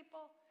church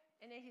people.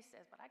 And then he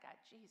says, but I got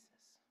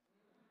Jesus.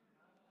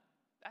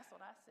 That's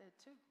what I said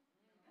too.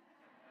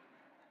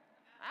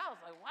 I was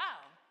like,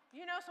 wow.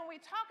 You know, so when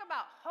we talk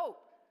about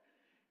hope,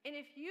 and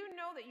if you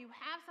know that you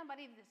have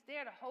somebody that's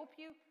there to hope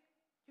you,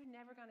 you're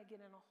never going to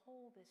get in a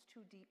hole that's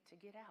too deep to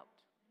get out.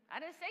 I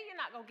didn't say you're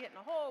not going to get in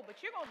a hole,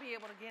 but you're going to be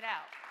able to get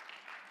out.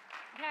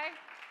 Okay?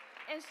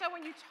 And so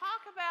when you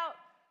talk about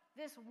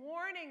this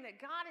warning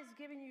that God is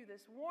giving you,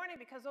 this warning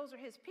because those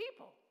are his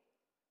people,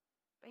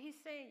 but he's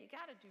saying you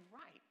got to do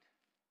right.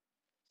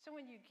 So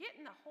when you get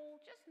in the hole,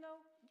 just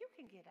know you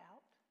can get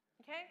out.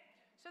 Okay?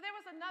 So there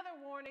was another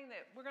warning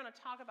that we're going to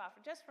talk about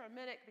for a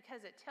minute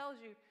because it tells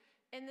you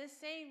in this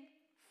same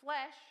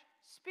flesh,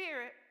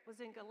 spirit was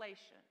in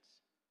Galatians.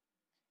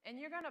 And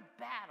you're going to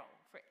battle.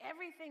 For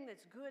everything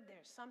that's good,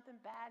 there's something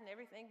bad, and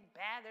everything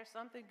bad, there's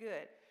something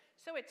good.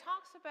 So it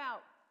talks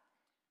about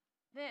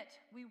that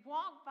we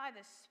walk by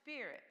the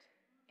Spirit,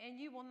 and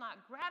you will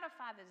not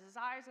gratify the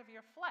desires of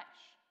your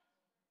flesh.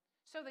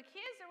 So the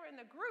kids that were in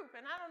the group,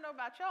 and I don't know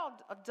about y'all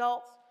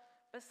adults,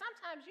 but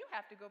sometimes you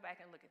have to go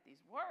back and look at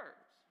these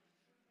words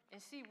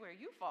and see where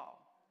you fall.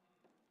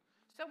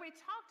 So we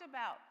talked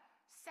about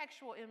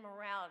sexual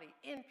immorality,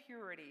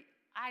 impurity,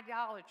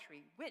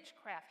 idolatry,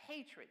 witchcraft,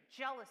 hatred,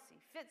 jealousy,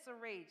 fits of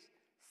rage,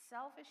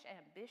 selfish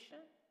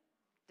ambition,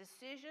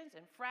 decisions,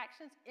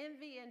 infractions,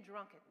 envy, and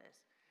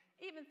drunkenness.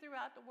 Even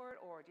throughout the word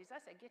orgies,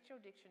 I said, get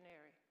your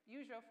dictionary.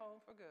 Use your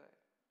phone for good.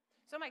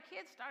 So my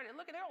kids started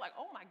looking, they were like,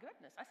 oh my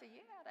goodness. I said,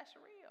 yeah, that's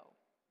real.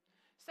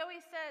 So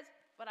he says,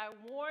 but I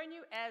warn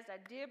you as I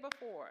did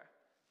before,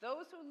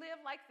 those who live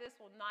like this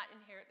will not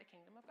inherit the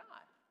kingdom of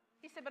God.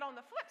 He said, but on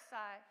the flip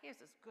side, here's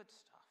this good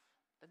stuff.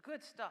 The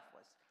good stuff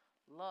was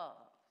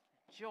love,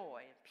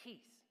 joy, and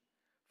peace,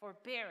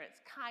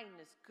 forbearance,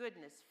 kindness,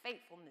 goodness,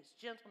 faithfulness,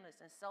 gentleness,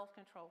 and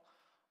self-control,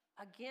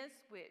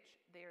 against which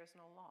there is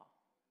no law.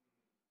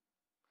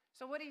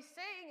 So what he's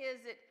saying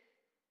is that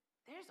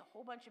there's a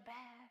whole bunch of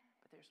bad,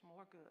 but there's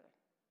more good.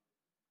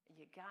 And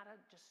you gotta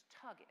just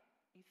tug it.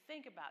 You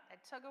think about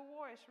that tug of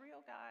war is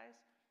real, guys.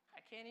 I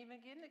can't even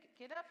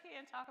get up here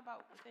and talk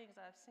about the things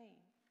I've seen.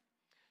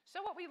 So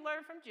what we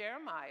learned from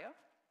Jeremiah,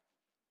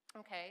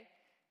 okay,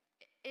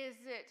 is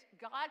that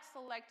God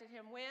selected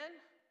him when?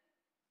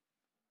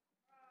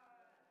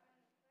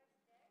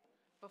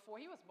 Before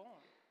he was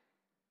born.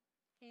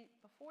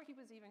 Before he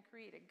was even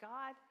created,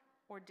 God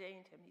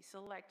ordained him. He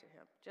selected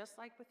him. Just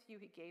like with you,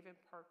 he gave him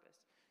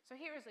purpose. So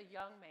here is a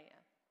young man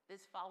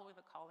that's following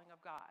the calling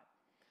of God.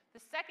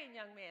 The second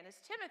young man is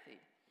Timothy.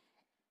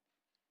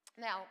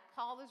 Now,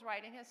 Paul is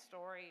writing his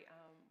story.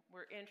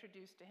 We're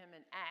introduced to him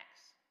in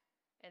Acts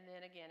and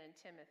then again in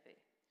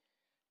Timothy.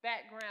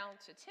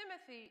 Background to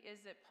Timothy is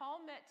that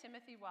Paul met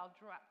Timothy while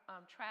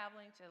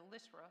traveling to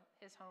Lystra,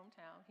 his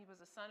hometown. He was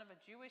the son of a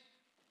Jewish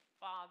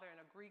father and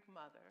a Greek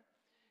mother.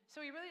 So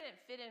he really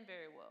didn't fit in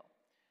very well.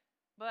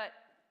 But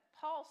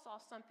Paul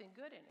saw something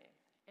good in him,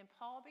 and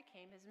Paul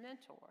became his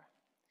mentor.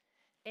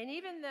 And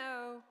even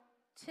though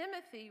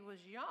Timothy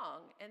was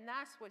young, and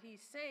that's what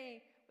he's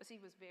saying, was he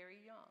was very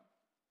young.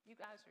 You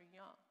guys are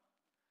young.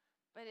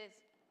 But it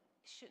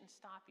shouldn't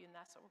stop you, and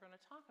that's what we're going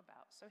to talk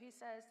about. So he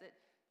says that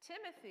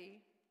Timothy,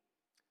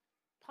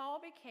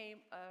 Paul became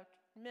a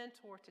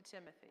mentor to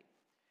Timothy.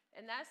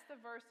 And that's the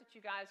verse that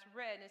you guys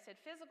read, and it said,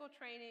 physical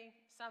training,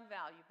 some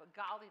value, but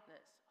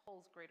godliness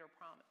holds greater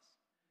promise.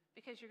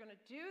 Because you're going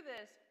to do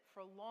this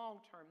for long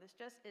term. This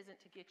just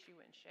isn't to get you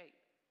in shape.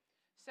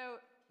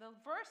 So the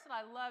verse that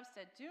I love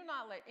said, do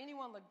not let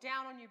anyone look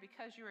down on you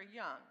because you are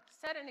young.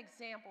 Set an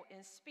example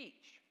in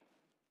speech.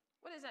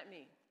 What does that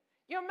mean?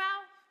 Your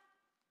mouth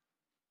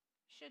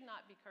should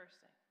not be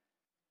cursing.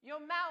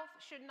 Your mouth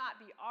should not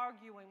be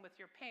arguing with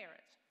your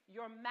parents.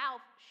 Your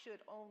mouth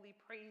should only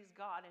praise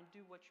God and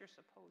do what you're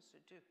supposed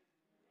to do.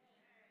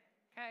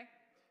 Okay?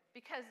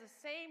 Because the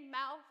same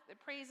mouth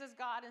that praises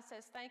God and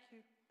says thank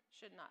you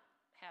should not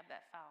have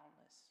that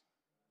foulness.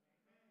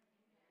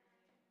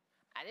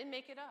 I didn't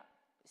make it up.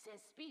 It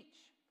says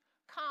speech,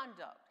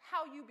 conduct,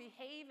 how you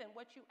behave and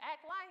what you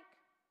act like.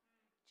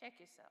 Check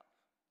yourself.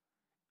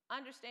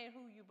 Understand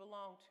who you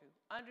belong to.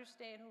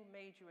 Understand who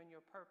made you and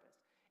your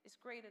purpose. It's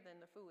greater than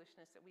the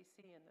foolishness that we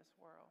see in this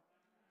world.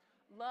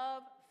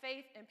 Love,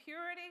 faith, and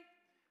purity.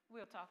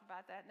 We'll talk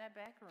about that in that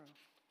back room.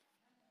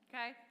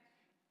 Okay?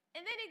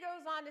 And then he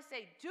goes on to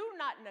say, do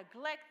not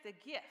neglect the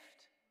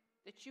gift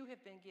that you have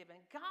been given.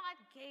 God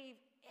gave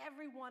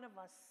every one of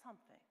us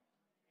something.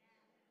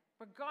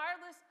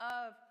 Regardless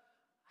of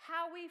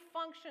how we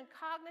function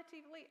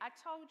cognitively, I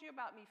told you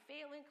about me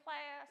failing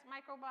class,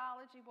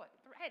 microbiology,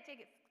 I had to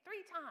take it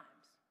 3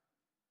 times.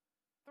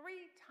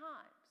 3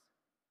 times.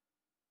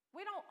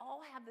 We don't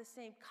all have the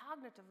same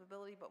cognitive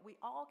ability, but we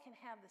all can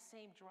have the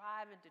same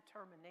drive and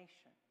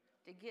determination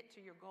to get to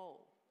your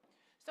goal.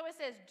 So it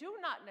says, do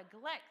not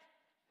neglect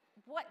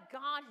what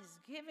God has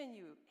given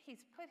you.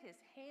 He's put his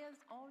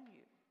hands on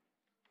you.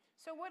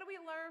 So what do we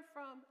learn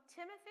from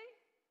Timothy?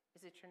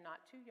 Is that you're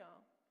not too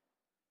young.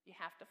 You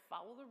have to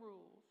follow the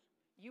rules.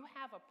 You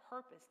have a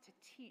purpose to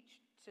teach,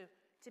 to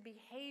to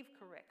behave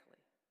correctly.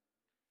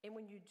 And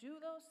when you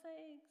do those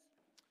things,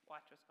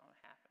 watch what's going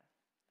to happen.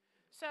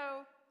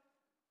 So,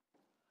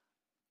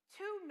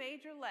 two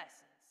major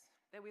lessons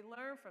that we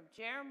learn from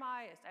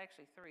Jeremiah, it's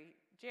actually three,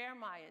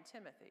 Jeremiah and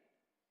Timothy.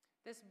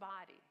 This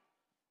body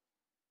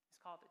is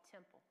called the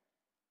temple.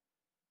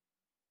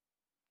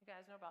 You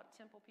guys know about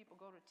temple? People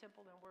go to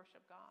temple and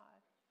worship God.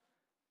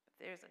 But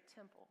there's a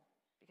temple,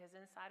 because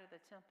inside of the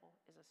temple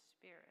is a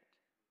spirit.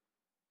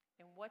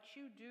 And what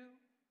you do,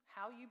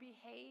 how you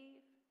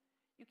behave,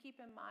 you keep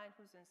in mind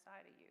who's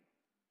inside of you.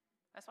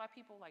 That's why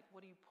people like,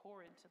 what do you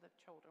pour into the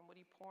children? What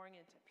are you pouring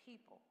into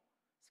people?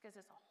 It's because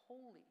it's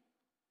holy.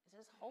 It's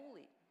just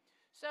holy.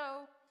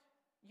 So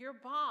your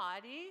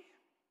body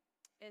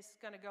is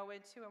going to go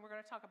into, and we're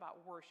going to talk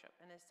about worship.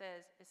 And it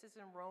says, this is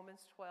in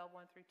Romans 12,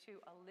 1-2,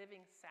 a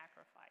living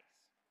sacrifice.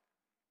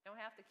 Don't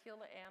have to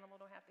kill an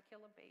animal, don't have to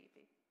kill a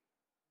baby.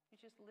 You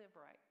just live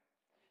right.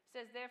 It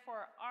says,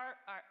 therefore,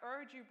 I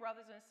urge you,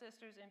 brothers and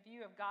sisters, in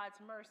view of God's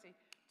mercy,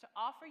 to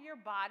offer your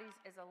bodies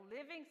as a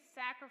living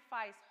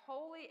sacrifice,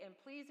 holy and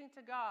pleasing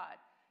to God.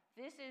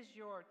 This is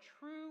your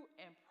true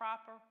and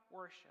proper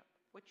worship.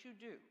 What you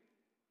do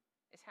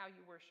is how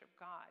you worship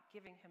God,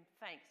 giving him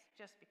thanks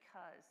just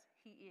because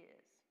he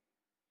is.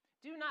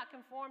 Do not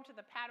conform to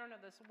the pattern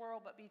of this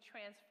world, but be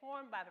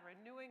transformed by the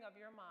renewing of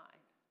your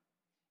mind.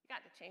 You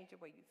got to change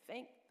the way you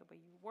think, the way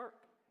you work,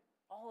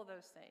 all of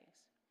those things.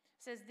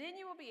 It says, then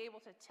you will be able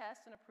to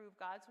test and approve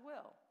God's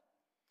will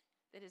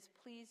that is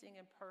pleasing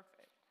and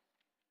perfect.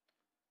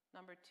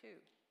 Number two,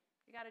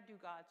 you got to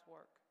do God's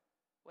work,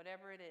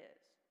 whatever it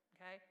is,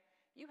 okay?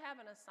 You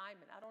have an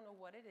assignment. I don't know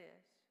what it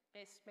is.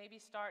 It's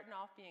maybe starting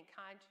off being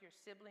kind to your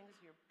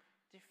siblings, your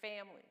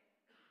family.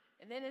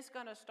 And then it's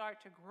going to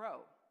start to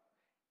grow.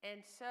 And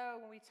so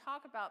when we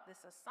talk about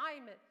this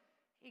assignment,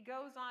 he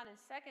goes on in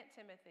 2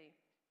 Timothy,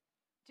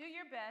 do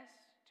your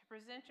best to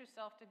present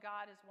yourself to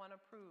God as one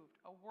approved,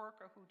 a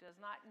worker who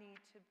does not need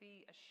to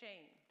be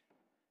ashamed.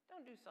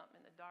 Don't do something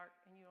in the dark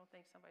and you don't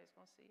think somebody's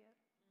going to see it.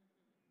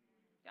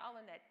 Y'all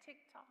in that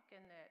TikTok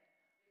and that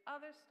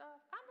other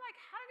stuff. I'm like,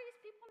 how do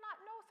these people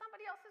not know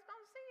somebody else is going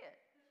to see it?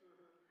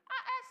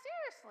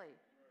 Seriously.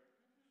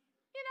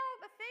 You know,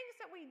 the things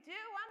that we do,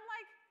 I'm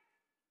like,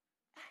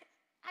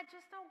 I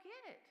just don't get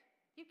it.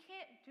 You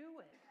can't do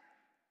it.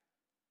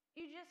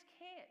 You just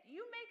can't.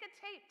 You make a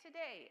tape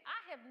today. I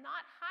have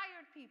not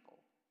hired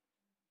people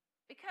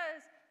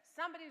because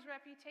somebody's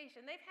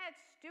reputation. They've had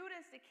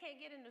students that can't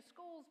get into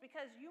schools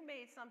because you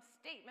made some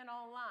statement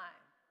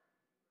online.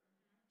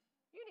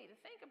 You need to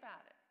think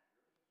about it.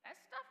 That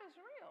stuff is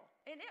real,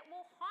 and it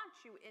will haunt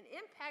you and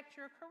impact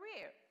your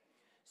career.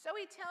 So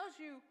he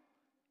tells you,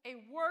 a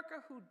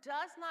worker who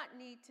does not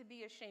need to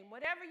be ashamed.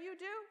 Whatever you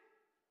do,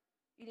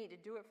 you need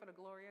to do it for the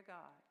glory of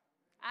God.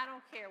 I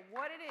don't care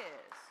what it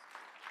is.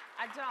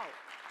 I don't.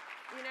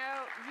 You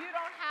know, you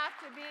don't have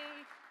to be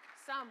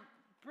some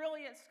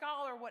brilliant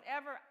scholar,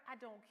 whatever. I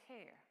don't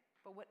care.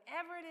 But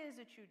whatever it is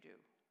that you do,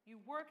 you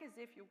work as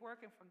if you're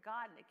working for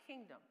God in the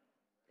kingdom.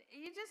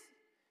 You're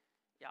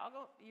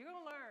going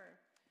to learn.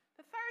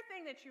 The third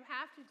thing that you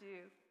have to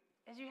do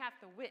is you have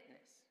to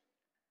witness.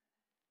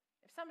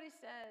 If somebody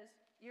says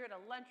you're at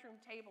a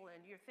lunchroom table and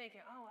you're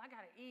thinking, oh, I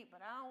got to eat,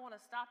 but I don't want to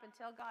stop and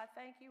tell God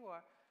thank you,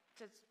 or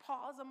just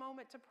pause a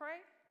moment to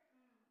pray.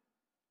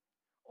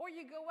 Or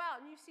you go out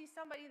and you see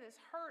somebody that's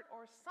hurt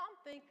or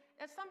something,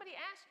 and somebody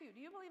asks you,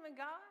 do you believe in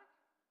God?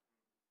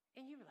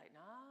 And you be like,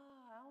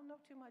 nah, I don't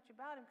know too much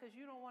about him, because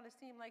you don't want to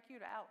seem like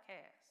you're the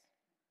outcast.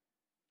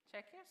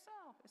 Check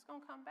yourself. It's going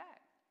to come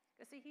back.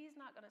 Because see, he's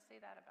not going to say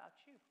that about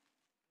you.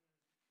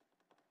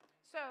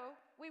 So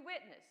we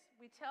witness.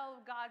 We tell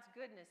of God's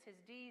goodness, his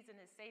deeds, and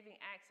his saving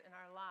acts in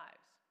our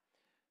lives.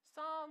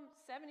 Psalm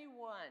 71,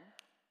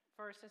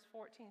 verses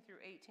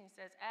 14-18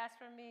 says, as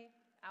for me,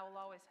 I will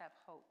always have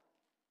hope.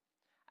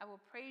 I will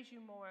praise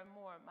you more and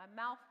more. My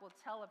mouth will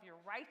tell of your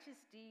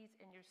righteous deeds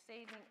and your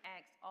saving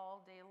acts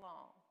all day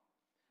long.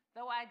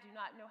 Though I do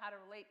not know how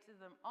to relate to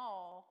them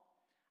all,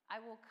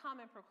 I will come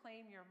and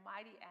proclaim your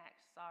mighty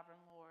acts, sovereign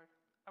Lord.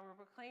 I will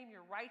proclaim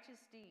your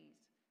righteous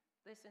deeds.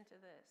 Listen to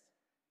this.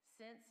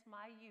 Since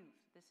my youth,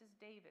 this is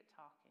David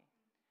talking,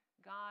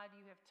 God,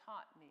 you have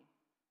taught me.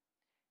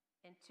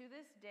 And to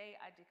this day,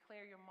 I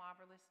declare your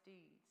marvelous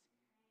deeds.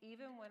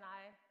 Even when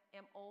I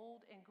am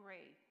old and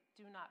gray,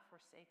 do not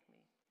forsake me.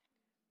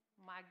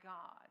 My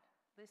God,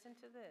 listen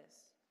to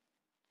this.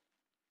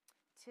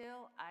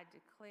 Till I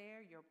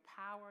declare your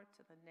power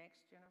to the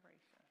next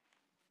generation.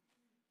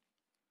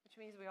 Which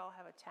means we all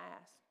have a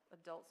task.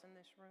 Adults in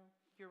this room,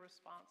 you're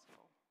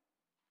responsible.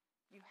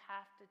 You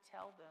have to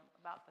tell them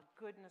about the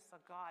goodness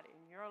of God in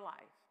your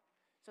life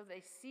so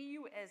they see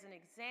you as an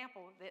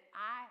example that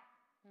I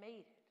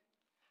made it.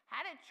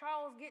 How did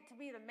Charles get to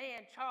be the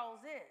man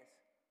Charles is?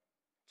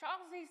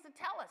 Charles needs to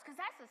tell us, because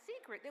that's a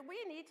secret that we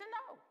need to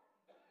know.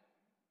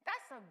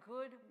 That's a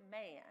good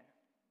man.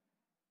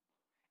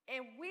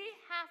 And we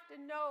have to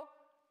know,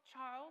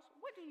 Charles,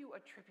 what do you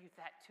attribute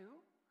that to?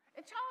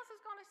 And Charles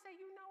is going to say,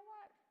 you know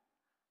what?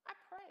 I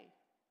pray.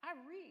 I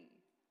read.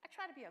 I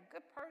try to be a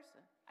good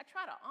person. I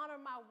try to honor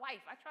my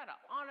wife. I try to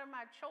honor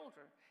my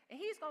children. And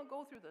he's going to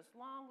go through this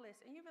long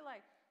list. And you'll be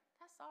like,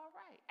 that's all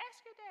right.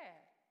 Ask your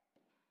dad.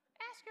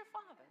 Ask your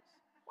fathers.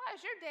 Why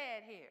is your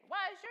dad here?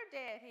 Why is your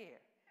dad here?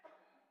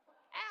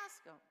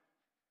 Ask them.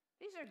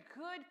 These are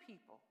good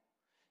people.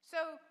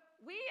 So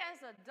we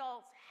as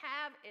adults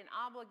have an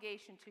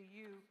obligation to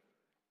you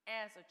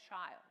as a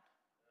child.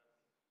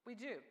 We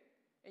do.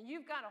 And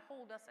you've got to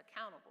hold us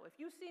accountable. If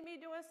you see me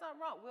doing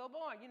something wrong,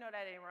 Wilborn, you know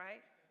that ain't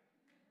right.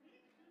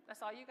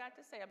 That's all you got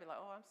to say. I'll be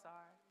like, oh, I'm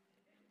sorry.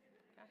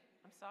 Okay?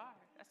 I'm sorry.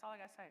 That's all I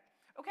got to say.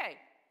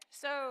 Okay,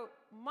 so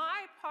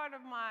my part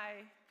of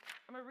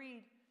I'm going to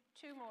read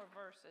 2 more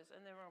verses,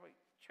 and then we're going to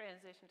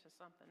transition to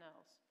something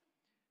else.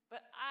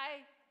 But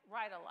I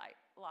write a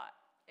lot.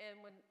 And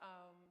when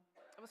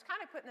I was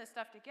kind of putting this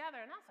stuff together,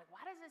 and I was like,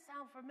 why does it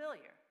sound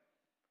familiar?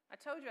 I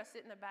told you I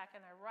sit in the back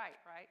and I write,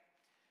 right?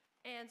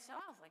 And so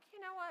I was like, you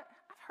know what?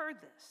 I've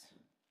heard this.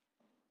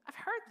 I've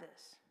heard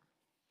this.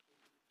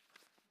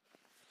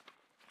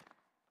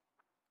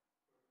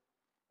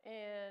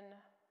 And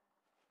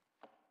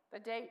the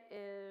date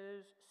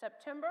is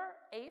September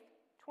 8th,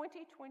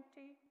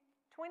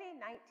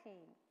 2019.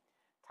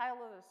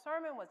 Title of the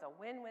sermon was A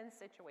Win-Win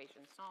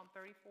Situation, Psalm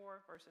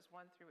 34, verses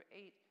 1 through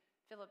 8,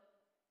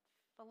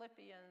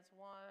 Philippians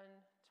 1,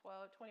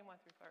 12, 21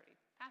 through 30.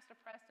 Pastor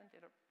Preston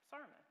did a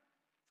sermon.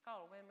 It's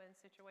called A Win-Win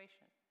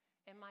Situation.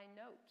 And my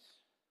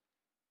notes,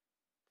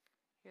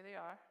 here they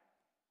are,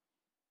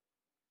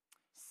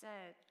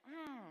 said,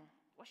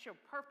 what's your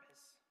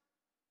purpose?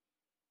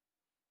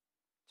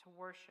 To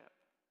worship,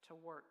 to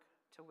work,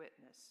 to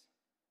witness.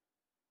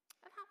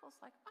 And I was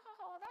like,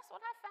 oh, that's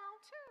what I found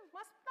too.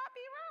 Must not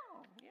be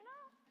wrong, you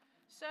know?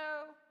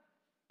 So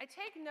I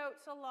take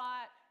notes a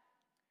lot,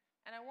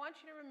 and I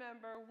want you to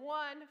remember,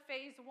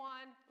 phase 1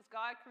 was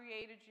God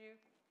created you.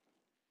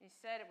 He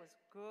said it was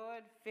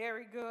good,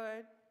 very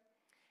good.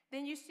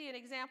 Then you see an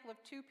example of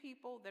 2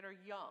 people that are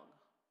young,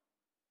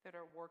 that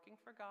are working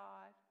for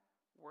God,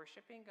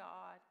 worshiping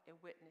God, and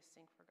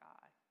witnessing for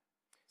God.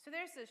 So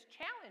there's this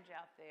challenge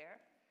out there,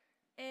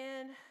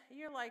 and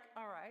you're like,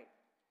 all right.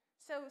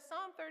 So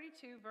Psalm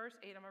 32, verse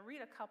 8, I'm going to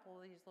read a couple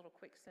of these little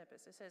quick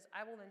snippets. It says,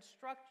 I will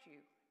instruct you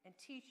and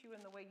teach you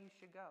in the way you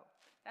should go.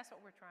 That's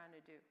what we're trying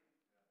to do.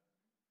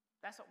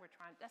 That's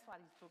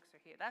why these books are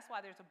here. That's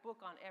why there's a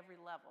book on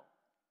every level.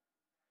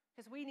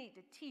 Because we need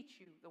to teach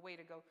you the way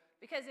to go.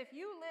 Because if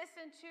you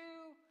listen to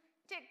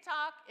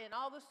TikTok and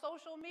all the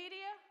social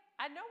media,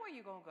 I know where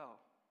you're going to go.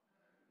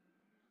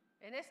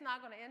 And it's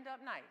not going to end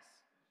up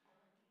nice.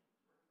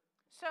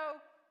 So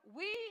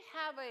we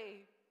have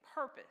a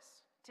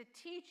purpose to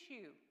teach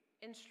you,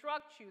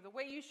 instruct you the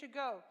way you should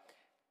go.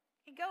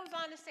 He goes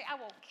on to say, I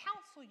will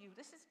counsel you.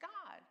 This is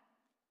God.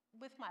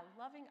 With my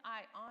loving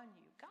eye on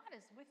you. God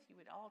is with you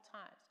at all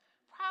times.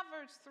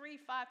 Proverbs 3,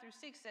 5 through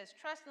 6 says,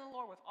 trust in the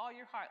Lord with all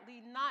your heart.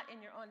 Lean not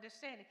in your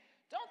understanding.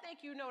 Don't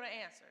think you know the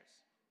answers.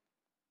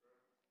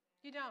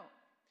 You don't.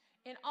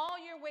 In all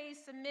your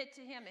ways submit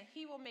to him, and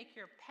he will make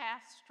your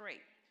path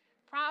straight.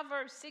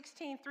 Proverbs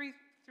 16, 3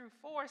 through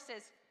 4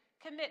 says,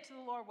 commit to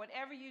the Lord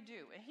whatever you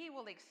do, and he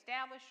will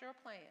establish your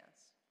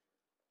plans.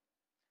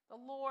 The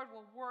Lord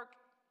will work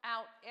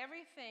out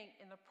everything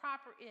in the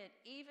proper end,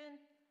 even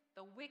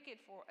the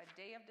wicked for a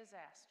day of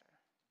disaster.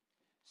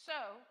 So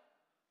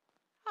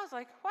I was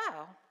like,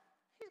 wow,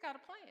 he's got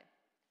a plan.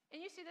 And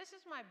you see, this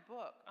is my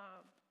book.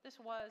 This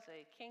was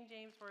a King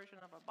James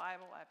version of a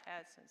Bible I've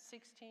had since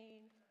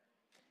 16.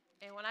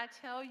 And when I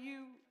tell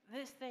you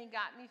this thing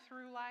got me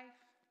through life,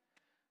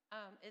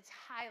 it's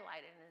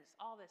highlighted and it's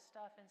all this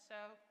stuff. And so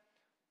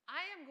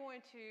I am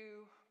going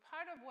to,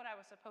 part of what I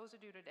was supposed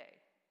to do today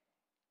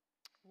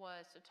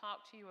was to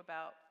talk to you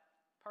about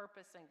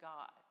purpose and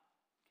God,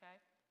 okay?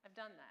 I've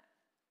done that.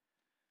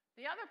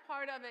 The other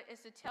part of it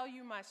is to tell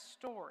you my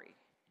story.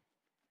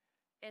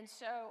 And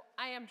so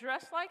I am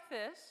dressed like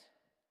this.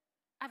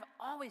 I've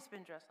always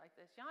been dressed like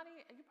this.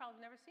 Yanni, you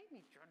probably never seen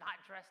me not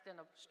dressed in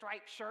a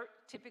striped shirt,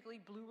 typically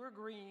blue or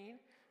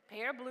green,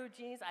 pair of blue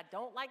jeans. I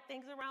don't like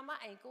things around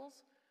my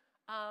ankles.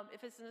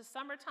 If it's in the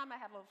summertime, I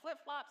have little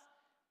flip-flops.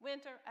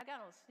 Winter, I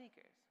got on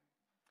sneakers.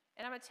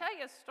 And I'm going to tell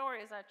you a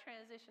story as I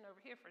transition over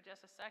here for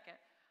just a second.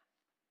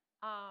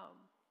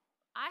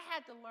 I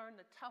had to learn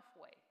the tough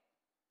way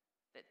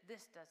that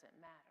this doesn't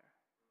matter.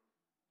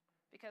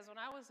 Because when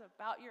I was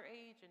about your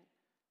age in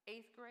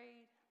 8th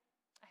grade,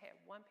 I had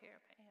one pair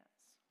of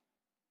pants,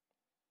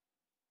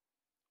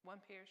 one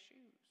pair of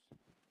shoes.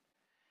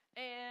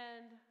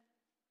 And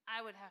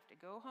I would have to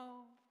go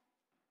home.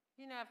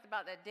 You know, after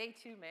about that day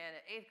 2, man,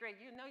 at 8th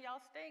grade, you know y'all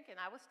stink, and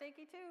I was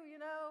stinky too,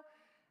 you know.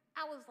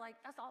 I was like,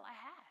 that's all I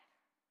had.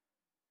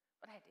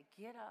 But I had to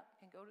get up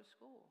and go to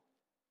school.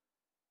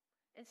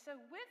 And so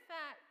with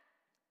that,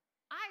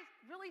 I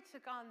really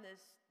took on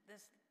this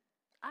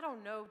I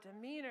don't know,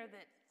 demeanor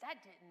that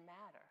didn't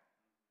matter.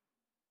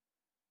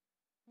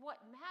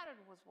 What mattered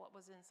was what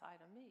was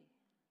inside of me.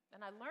 And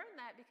I learned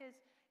that because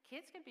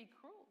kids can be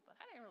cruel, but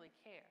I didn't really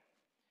care.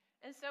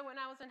 And so when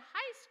I was in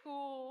high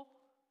school,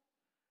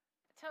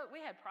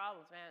 we had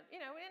problems, man. You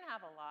know, we didn't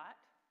have a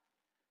lot.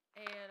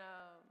 And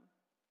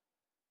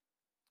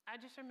I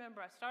just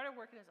remember I started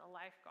working as a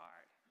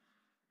lifeguard.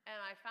 And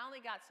I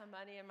finally got some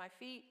money in my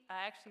feet.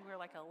 I actually wear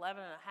like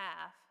 11 and a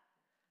half,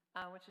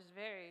 which is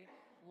very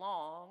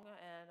long.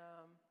 And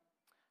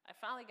I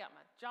finally got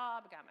my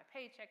job, got my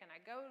paycheck, and I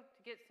go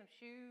to get some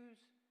shoes,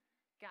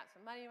 got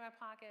some money in my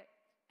pocket,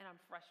 and I'm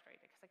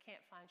frustrated because I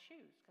can't find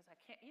shoes because I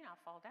can't, I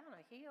fall down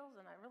on heels,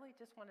 and I really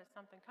just wanted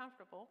something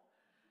comfortable.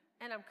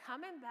 And I'm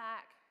coming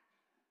back,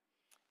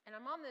 and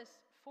I'm on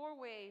this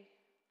four-way,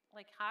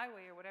 like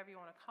highway or whatever you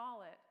want to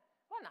call it.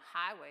 It wasn't a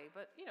highway,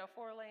 but,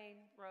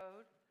 4-lane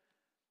road.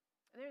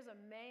 And there's a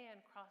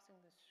man crossing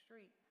the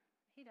street.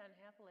 He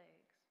doesn't have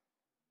legs.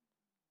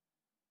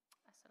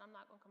 I said, I'm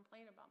not going to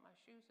complain about my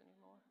shoes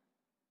anymore.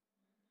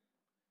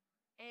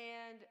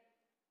 And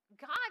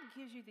God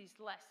gives you these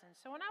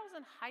lessons. So when I was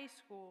in high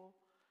school,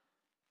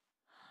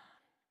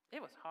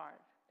 it was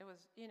hard. It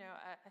was,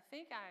 I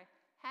think I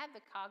had the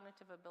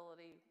cognitive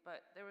ability,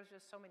 but there was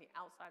just so many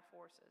outside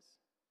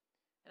forces.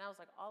 And I was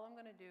like, all I'm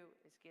going to do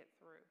is get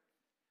through.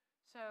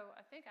 So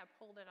I think I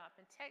pulled it up.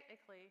 And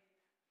technically,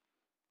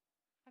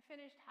 I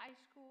finished high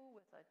school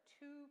with a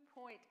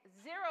 2.023.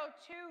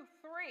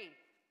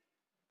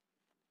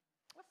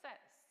 What's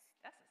that?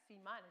 That's a C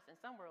minus. In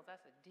some worlds,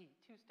 that's a D,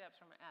 2 steps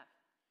from an F.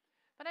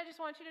 But I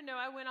just want you to know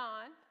I went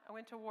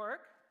to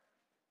work,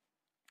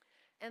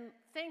 and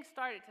things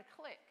started to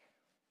click.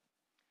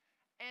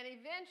 And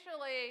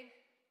eventually,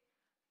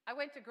 I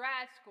went to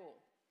grad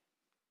school,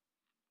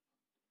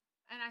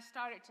 and I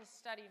started to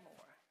study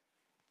more.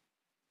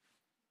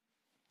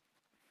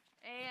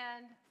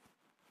 And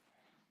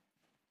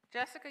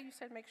Jessica, you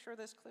said make sure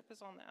this clip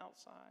is on the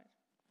outside.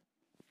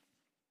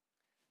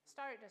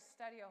 Started to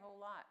study a whole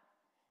lot.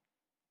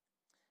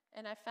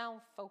 And I found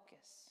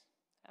focus.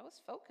 I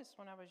was focused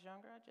when I was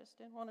younger. I just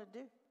didn't want to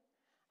do.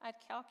 I'd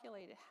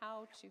calculated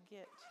how to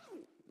get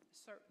a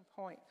certain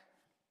point.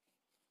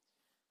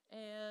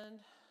 And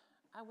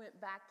I went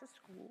back to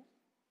school.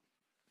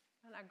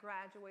 And I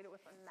graduated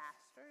with a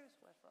master's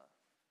with I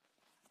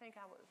think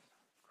I was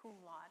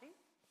cum laude.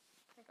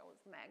 I think I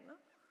was magna.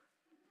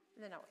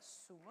 And then I was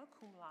summa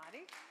cum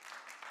laude.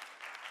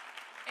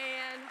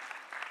 And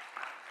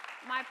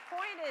my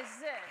point is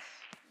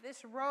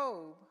this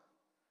robe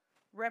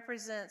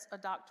represents a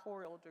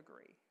doctoral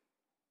degree.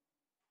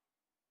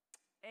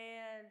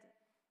 And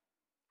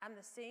I'm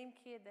the same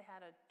kid that had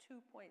a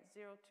 2.023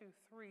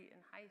 in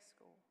high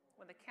school.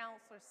 When the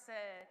counselor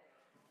said,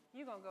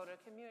 you're going to go to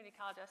a community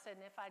college, I said,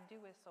 and if I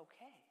do, it's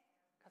okay,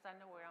 because I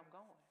know where I'm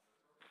going.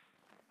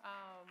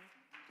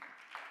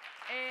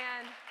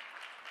 And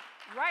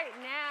right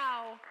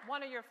now,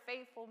 one of your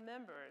faithful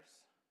members,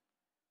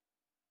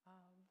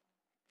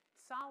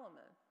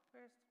 Solomon,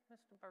 where's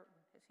Mr. Burton?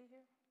 Is he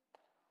here?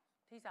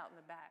 He's out in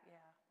the back,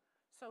 yeah.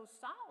 So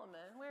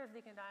Solomon, where's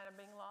Deacon Diana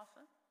Bing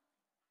Lawson?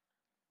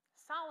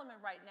 Solomon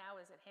right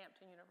now is at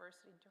Hampton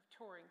University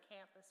touring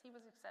campus. He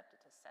was accepted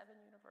to 7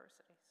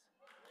 universities.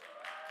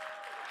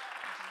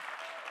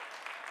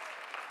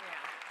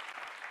 Yeah.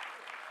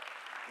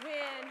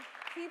 When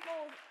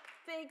people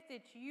think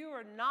that you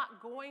are not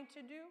going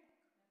to do,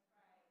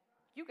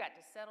 you got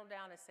to settle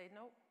down and say,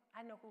 nope,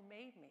 I know who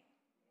made me.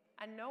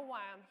 I know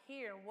why I'm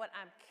here and what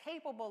I'm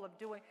capable of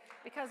doing,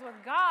 because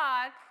with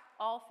God,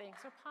 all things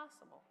are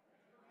possible.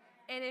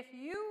 And if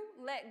you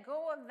let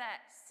go of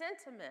that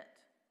sentiment,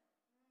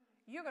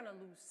 you're going to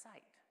lose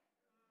sight.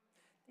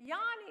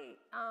 Yanni,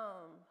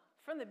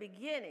 from the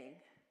beginning,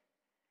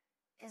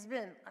 has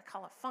been, I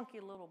call a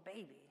funky little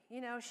baby.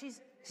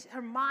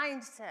 Her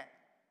mindset.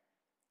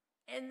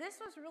 And this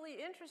was really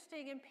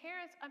interesting. And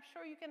parents, I'm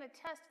sure you can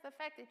attest to the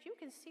fact that you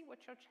can see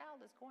what your child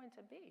is going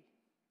to be.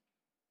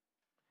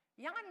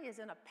 Yanni is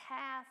in a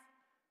path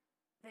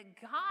that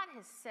God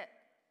has set.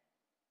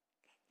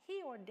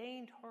 He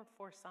ordained her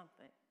for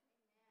something.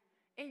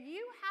 And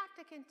you have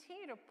to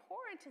continue to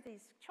pour into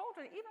these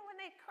children, even when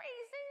they're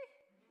crazy,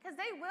 because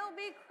they will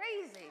be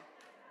crazy.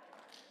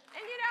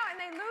 And and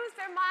they lose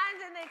their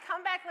minds and they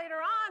come back later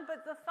on.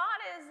 But the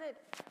thought is that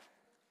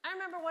I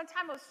remember one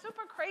time I was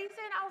super crazy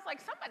and I was like,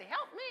 somebody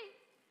help me.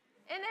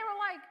 And they were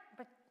like,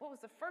 but what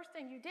was the first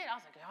thing you did? I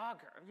was like, oh,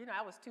 girl,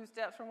 I was 2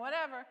 steps from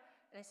whatever.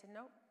 And they said,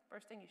 nope,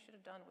 first thing you should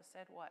have done was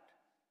said what?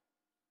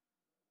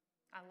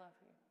 I love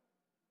you.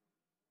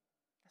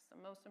 That's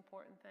the most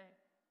important thing.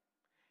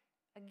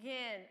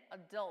 Again,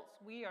 adults,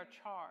 we are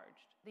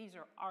charged. These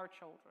are our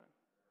children.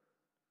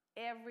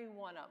 Every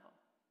one of them.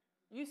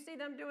 You see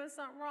them doing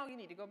something wrong, you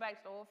need to go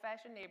back to the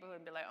old-fashioned neighborhood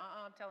and be like,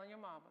 I'm telling your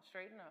mama,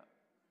 straighten up.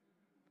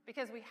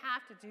 Because we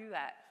have to do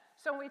that.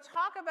 So when we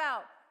talk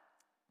about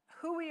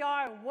who we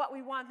are and what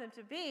we want them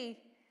to be,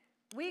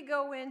 we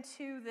go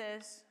into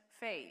this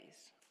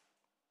phase.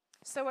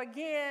 So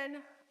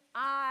again,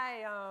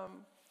 I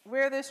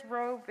wear this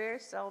robe very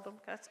seldom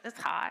because it's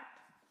hot.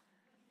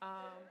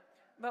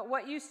 But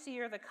what you see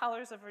are the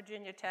colors of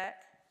Virginia Tech.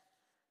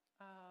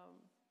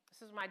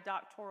 This is my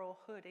doctoral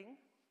hooding.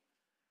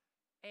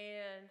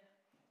 And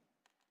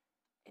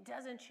it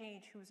doesn't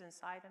change who's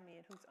inside of me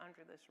and who's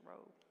under this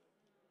robe.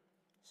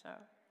 So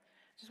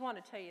just want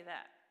to tell you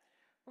that.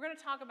 We're going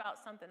to talk about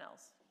something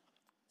else.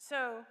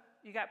 So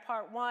you got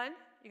part 1,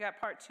 you got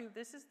part 2.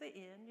 This is the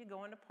end. You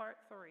go into part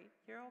 3.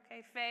 You're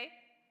okay. Faye,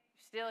 you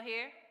still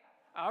here?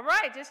 All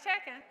right, just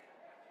checking.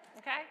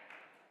 Okay?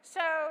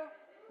 So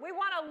we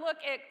want to look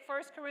at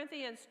 1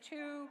 Corinthians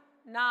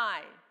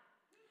 2:9.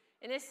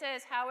 And it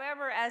says,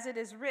 however, as it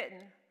is written,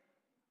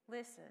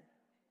 listen,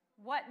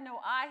 what no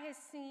eye has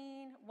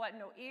seen, what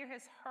no ear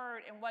has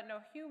heard, and what no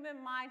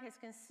human mind has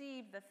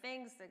conceived, the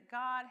things that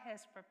God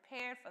has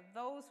prepared for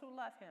those who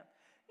love him.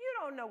 You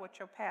don't know what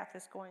your path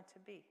is going to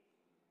be.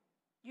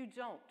 You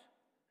don't.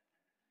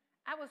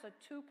 I was a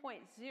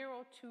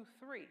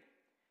 2.023,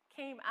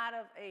 came out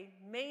of a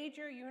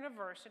major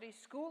university,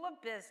 school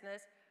of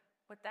business,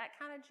 with that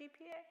kind of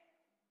GPA.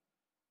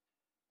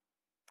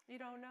 You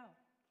don't know.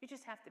 You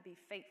just have to be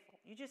faithful.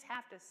 You just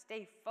have to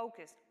stay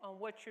focused on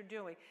what you're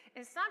doing.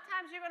 And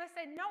sometimes you're going to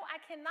say, no, I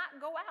cannot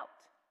go out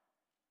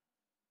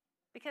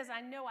because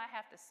I know I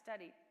have to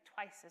study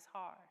twice as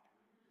hard.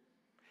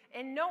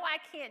 And no, I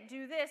can't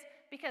do this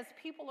because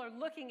people are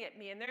looking at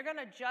me and they're going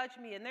to judge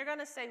me and they're going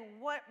to say,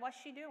 what's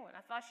she doing?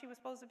 I thought she was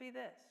supposed to be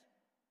this.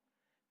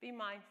 Be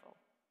mindful,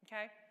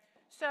 okay?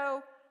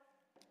 So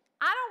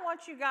I don't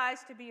want you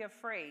guys to be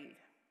afraid.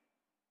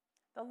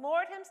 The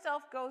Lord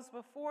himself goes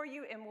before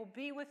you and will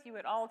be with you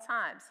at all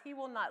times. He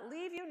will not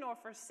leave you nor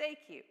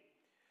forsake you.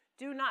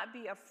 Do not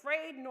be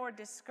afraid nor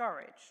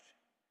discouraged.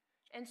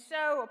 And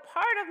so a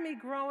part of me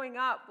growing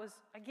up was,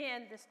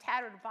 again, this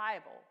tattered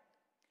Bible.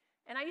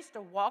 And I used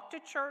to walk to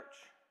church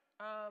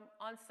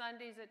on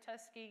Sundays at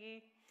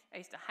Tuskegee. I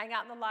used to hang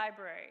out in the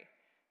library.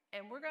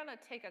 And we're going to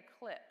take a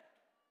clip,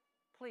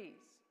 please,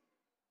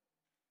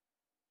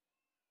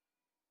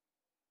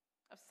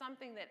 of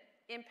something that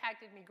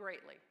impacted me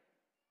greatly.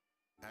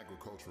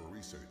 Agricultural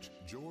research,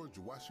 George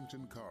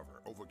Washington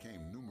Carver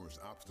overcame numerous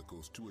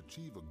obstacles to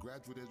achieve a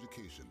graduate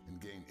education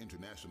and gain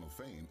international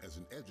fame as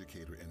an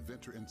educator,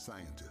 inventor, and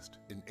scientist.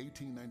 In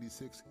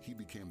 1896, he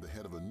became the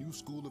head of a new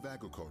school of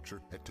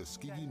agriculture at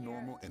Tuskegee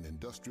Normal and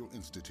Industrial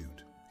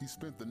Institute. He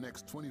spent the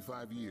next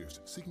 25 years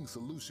seeking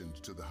solutions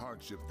to the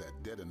hardship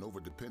that debt and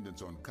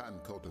overdependence on cotton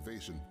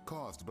cultivation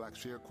caused black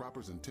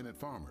sharecroppers and tenant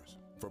farmers.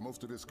 For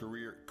most of his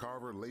career,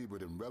 Carver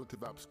labored in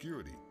relative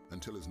obscurity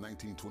until his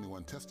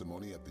 1921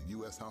 testimony at the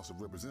U.S. House of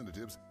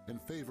Representatives in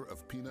favor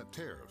of peanut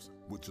tariffs,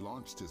 which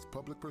launched his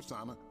public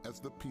persona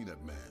as the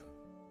Peanut Man.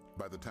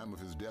 By the time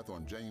of his death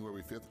on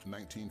January 5,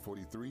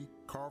 1943,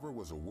 Carver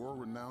was a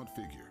world-renowned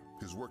figure.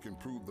 His work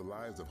improved the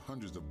lives of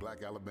hundreds of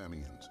black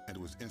Alabamians and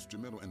was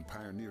instrumental in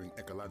pioneering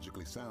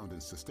ecologically sound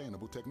and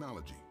sustainable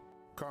technology.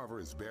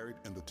 Carver is buried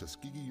in the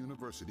Tuskegee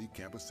University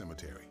Campus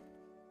Cemetery.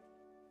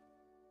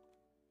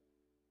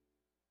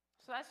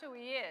 So that's who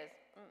he is.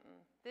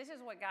 This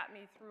is what got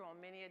me through on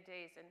many a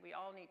days, and we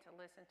all need to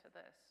listen to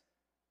this.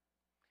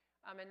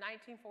 In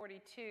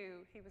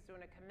 1942, he was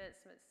doing a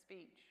commencement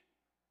speech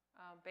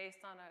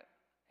based on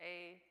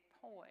a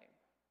poem.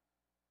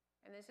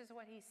 And this is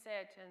what he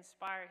said to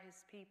inspire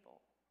his people.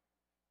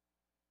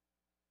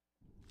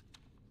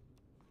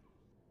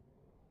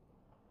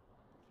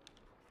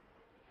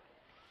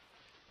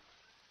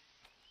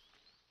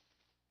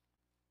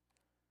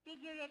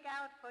 Figure it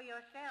out for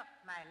yourself,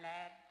 my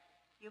lad.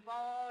 You've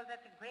all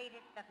that the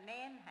greatest of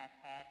men hath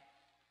had.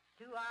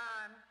 2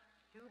 arms,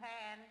 2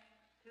 hands,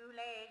 2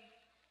 legs,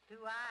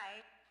 2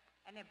 eyes,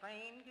 and a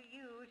brain to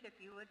use if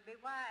you would be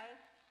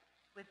wise.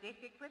 With this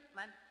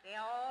equipment they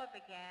all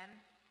began.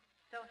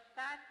 So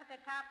start to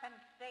the top and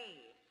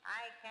say,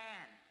 I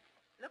can.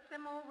 Look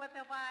them over,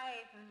 the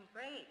wise and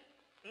great.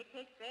 They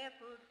take their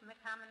food from the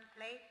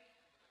commonplace.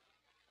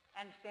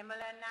 And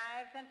similar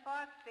knives and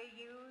forks they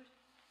use,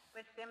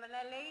 with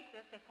similar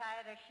laces to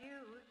tie their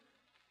shoes.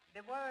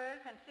 The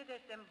world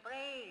considers them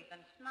brave and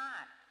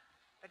smart,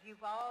 but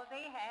you've all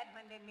they had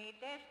when they made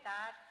their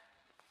start.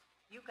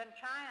 You can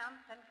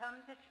triumph and come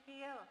to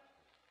skill.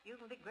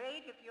 You can be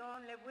great if you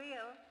only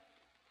will.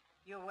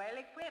 You're well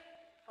equipped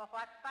for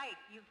what fight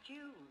you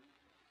choose.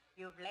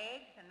 You've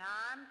legs and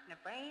arms and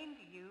a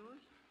brain to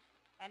use.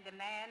 And the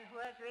man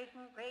who has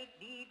risen great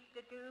deeds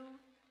to do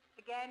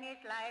began his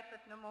life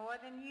with no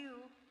more than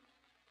you.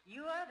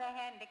 You are the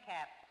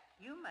handicapped,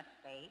 you must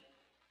face.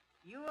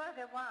 You are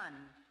the one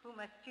who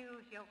must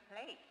choose your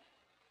place.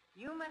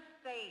 You must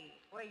say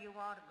where you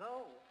want to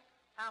go,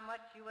 how much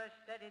you have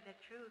studied the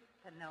truth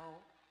to know.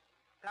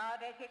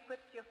 God has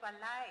equipped you for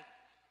life,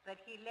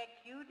 but he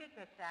lets you to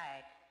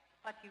decide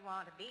what you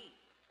want to be.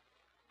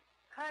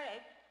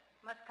 Courage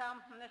must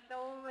come from the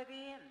soul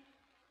within.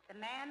 The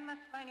man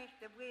must furnish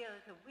the will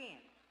to win.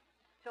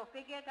 So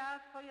figure it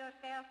out for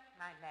yourself,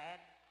 my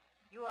lad.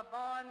 You are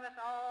born with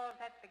all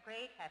that the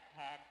great hath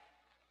had.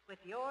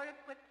 With your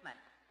equipment,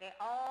 they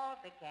all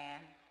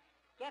began.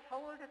 Get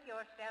hold of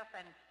yourself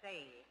and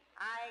say,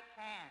 I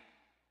can.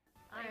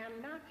 I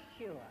am not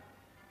sure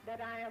that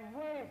I am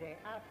worthy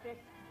of this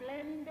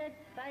splendid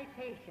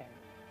citation,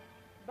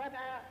 but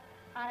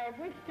I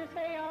wish to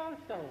say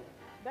also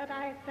that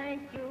I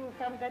thank you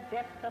from the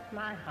depth of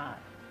my heart.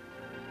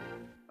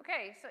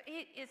 Okay, so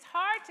it's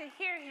hard to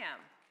hear him.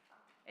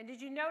 And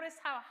did you notice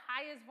how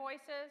high his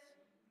voice is?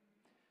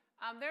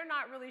 They're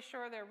not really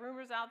sure. There are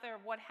rumors out there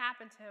of what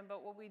happened to him,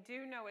 but what we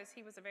do know is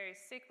he was a very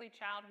sickly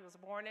child who was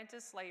born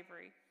into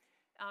slavery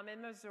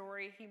in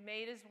Missouri. He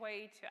made his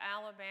way to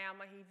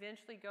Alabama. He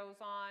eventually goes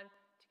on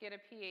to get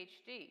a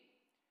PhD.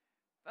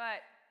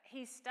 But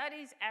he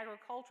studies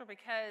agriculture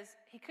because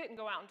he couldn't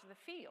go out into the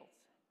fields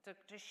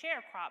to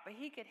sharecrop, but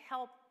he could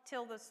help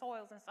till the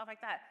soils and stuff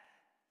like that.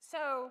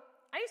 So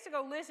I used to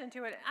go listen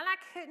to it, and I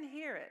couldn't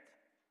hear it.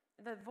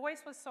 The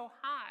voice was so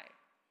high.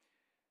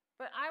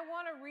 But I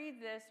want to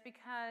read this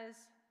because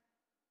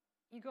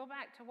you go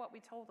back to what we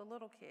told the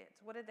little kids.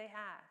 What did they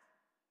have?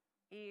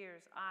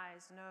 Ears,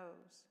 eyes,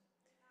 nose,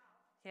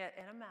 yeah,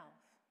 and a mouth.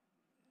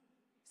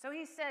 So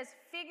he says,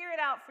 figure it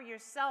out for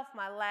yourself,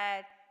 my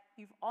lad.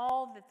 You've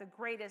all that the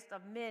greatest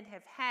of men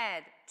have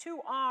had.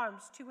 2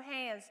 arms, 2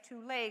 hands,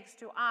 2 legs,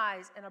 2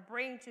 eyes, and a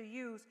brain to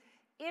use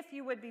if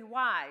you would be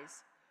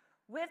wise.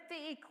 With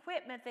the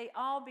equipment they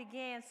all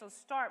began, so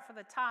start for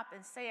the top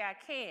and say, I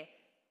can.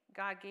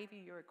 God gave you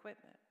your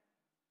equipment.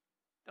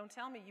 Don't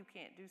tell me you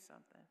can't do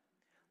something.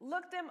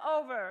 Look them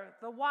over,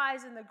 the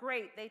wise and the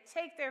great. They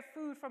take their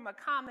food from a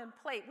common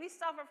plate. We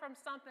suffer from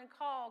something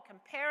called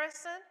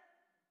comparison.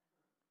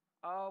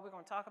 Oh, we're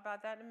going to talk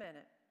about that in a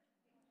minute.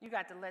 You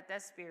got to let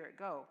that spirit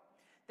go.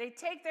 They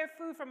take their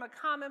food from a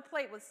common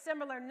plate with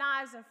similar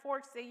knives and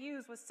forks they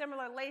use, with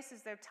similar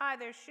laces they tie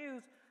their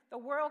shoes. The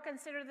world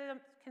considers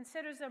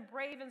them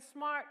brave and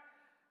smart,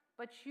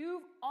 but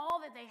you've all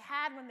that they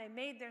had when they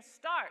made their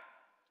start.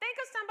 Think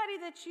of somebody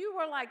that you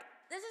were like,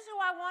 this is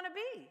who I want to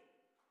be.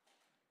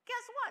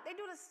 Guess what? They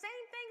do the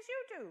same things you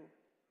do.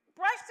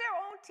 Brush their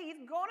own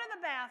teeth, go to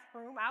the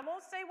bathroom. I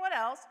won't say what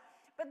else,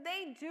 but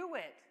they do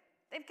it.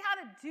 They've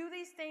got to do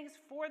these things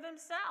for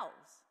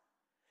themselves.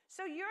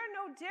 So you're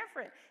no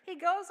different. He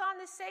goes on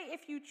to say,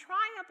 if you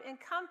triumph and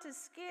come to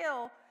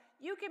skill,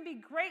 you can be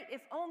great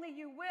if only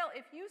you will.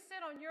 If you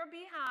sit on your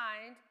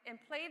behind and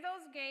play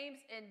those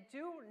games and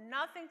do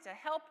nothing to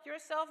help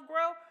yourself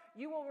grow,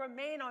 you will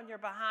remain on your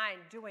behind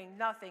doing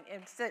nothing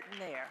and sitting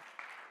there.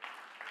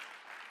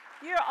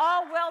 You're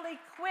all well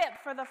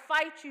equipped for the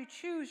fight you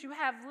choose. You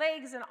have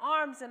legs and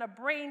arms and a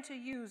brain to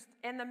use.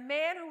 And the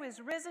man who is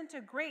risen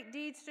to great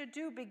deeds to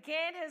do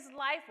began his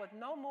life with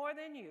no more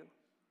than you.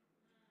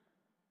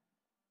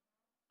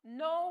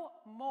 No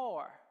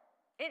more.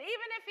 And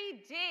even if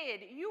he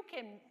did, you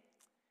can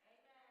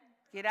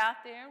get out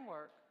there and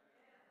work.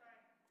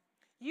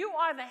 You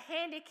are the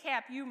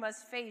handicap you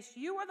must face.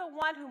 You are the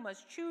one who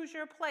must choose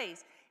your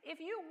place. If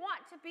you want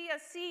to be a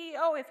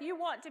CEO, if you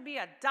want to be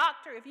a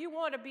doctor, if you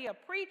want to be a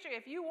preacher,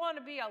 if you want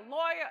to be a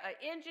lawyer, an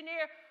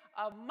engineer,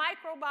 a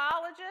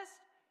microbiologist,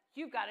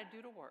 you've got to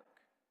do the work.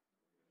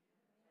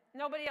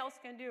 Nobody else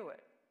can do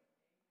it.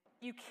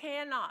 You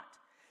cannot.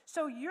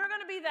 So you're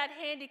going to be that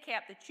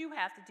handicap that you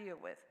have to deal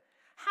with.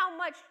 How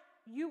much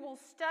you will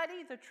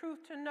study the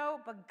truth to know,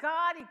 but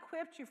God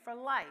equipped you for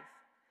life.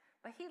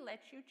 But he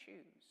lets you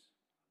choose.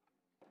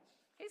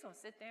 He's going to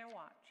sit there and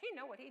watch. He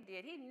knows what he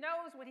did. He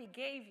knows what he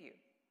gave you.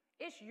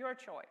 It's your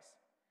choice.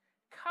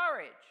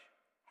 Courage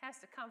has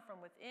to come from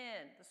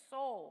within, the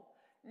soul.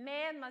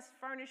 Man must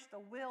furnish the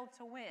will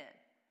to win.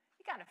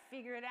 You got to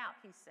figure it out,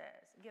 he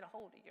says, and get a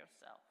hold of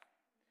yourself.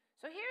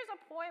 So here's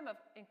a poem of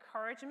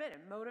encouragement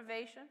and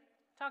motivation,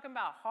 talking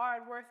about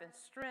hard work and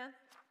strength.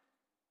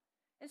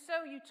 And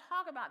so you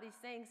talk about these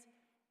things,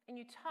 and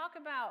you talk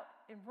about,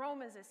 in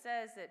Romans it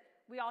says that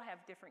we all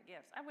have different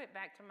gifts. I went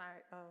back to my,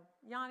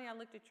 Yanni, I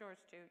looked at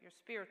yours too, your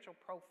spiritual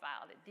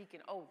profile that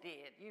Deacon O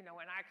did, in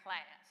our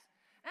class.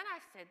 And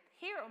I said,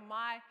 here are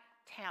my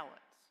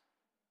talents.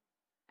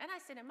 And I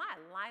said, am I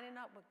lining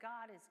up what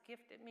God has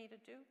gifted me to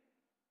do?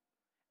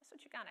 That's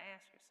what you got to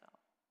ask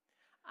yourself.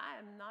 I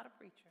am not a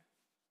preacher.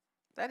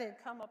 That didn't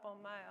come up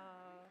on my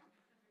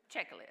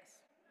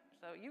checklist.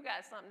 So you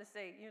got something to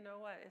say, you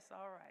know what, it's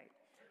all right.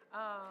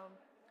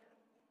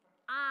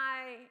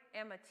 I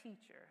am a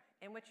teacher.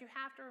 And what you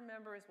have to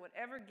remember is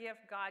whatever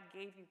gift God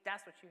gave you,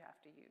 that's what you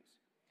have to use.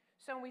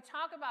 So when we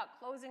talk about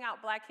closing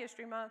out Black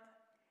History Month,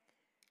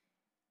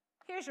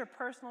 here's your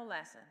personal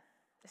lesson.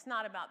 It's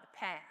not about the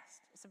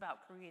past. It's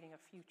about creating a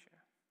future.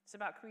 It's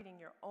about creating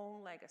your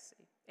own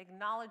legacy,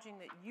 acknowledging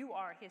that you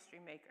are a history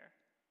maker.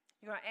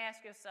 You're going to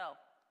ask yourself,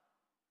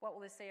 what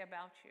will it say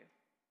about you?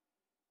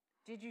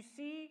 Did you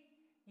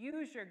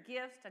use your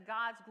gifts to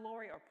God's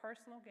glory or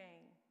personal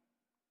gain?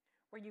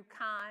 Were you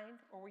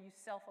kind or were you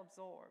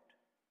self-absorbed?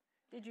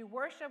 Did you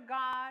worship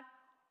God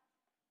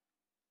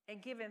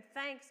and give him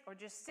thanks or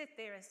just sit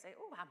there and say,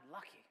 oh, I'm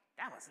lucky.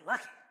 That was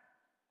lucky.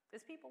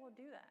 Because people will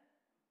do that.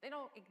 They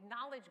don't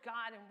acknowledge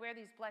God and where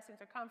these blessings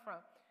are come from.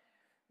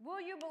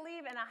 Will you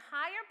believe in a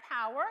higher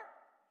power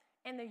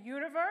in the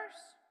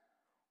universe?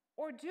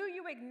 Or do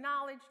you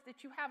acknowledge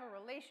that you have a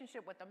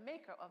relationship with the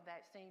maker of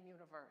that same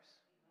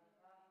universe?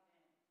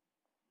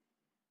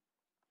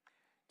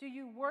 Do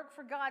you work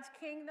for God's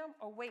kingdom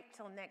or wait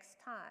till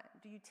next time?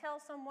 Do you tell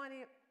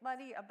somebody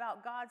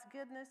about God's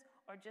goodness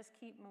or just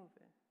keep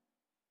moving?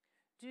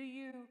 Do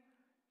you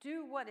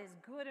do what is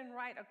good and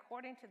right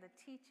according to the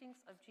teachings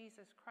of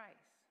Jesus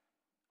Christ?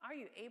 Are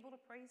you able to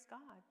praise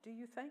God? Do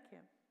you thank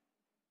him?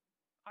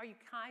 Are you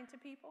kind to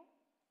people?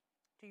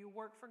 Do you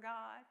work for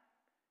God?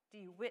 Do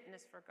you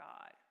witness for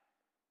God?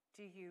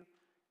 Do you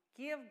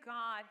give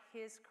God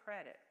his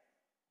credit?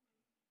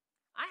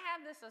 I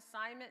have this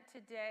assignment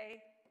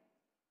today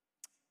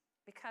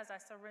because I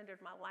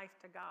surrendered my life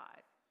to God.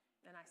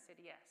 And I said,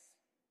 yes,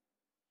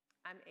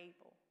 I'm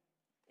able.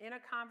 In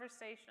a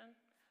conversation,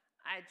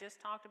 I just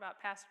talked about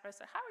Pastor Press.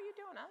 How are you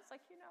doing? I was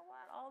like, you know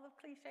what? All the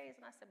cliches.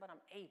 And I said, but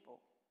I'm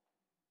able.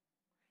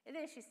 And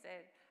then she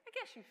said, I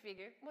guess you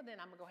figured, well,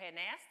 then I'm going to go ahead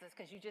and ask this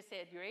because you just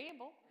said you're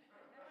able.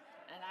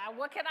 And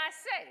what can I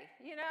say,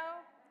 you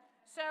know?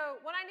 So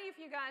what I need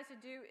for you guys to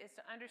do is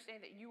to understand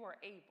that you are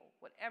able.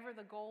 Whatever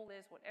the goal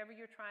is, whatever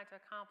you're trying to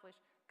accomplish,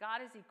 God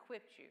has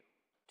equipped you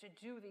to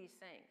do these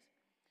things.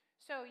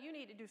 So you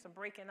need to do some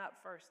breaking up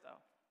first,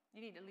 though.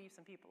 You need to leave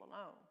some people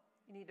alone.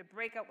 You need to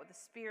break up with the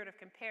spirit of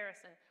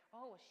comparison.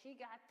 Oh, well, she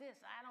got this.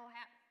 I don't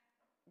have.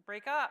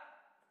 Break up.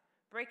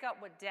 Break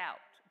up with doubt.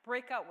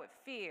 Break up with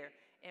fear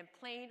and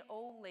plain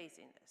old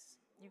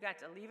laziness. You got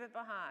to leave it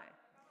behind.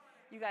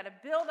 You got to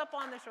build up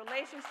on this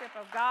relationship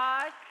of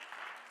God,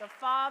 the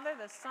Father,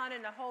 the Son,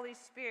 and the Holy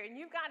Spirit. And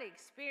you've got to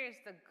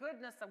experience the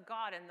goodness of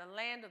God in the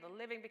land of the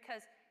living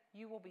because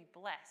you will be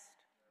blessed.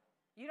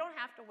 You don't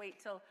have to wait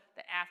till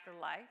the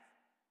afterlife.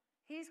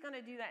 He's going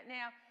to do that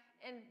now.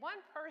 And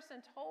one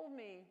person told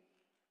me,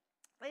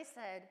 they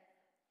said,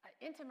 an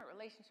intimate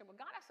relationship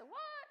with God. I said,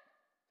 what?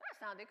 That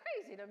sounded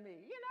crazy to me,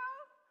 you know?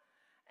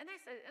 And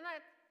they said, and I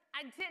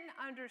didn't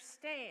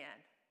understand.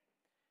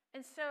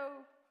 And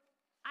so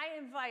I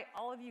invite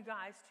all of you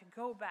guys to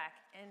go back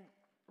and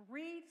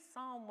read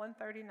Psalm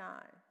 139.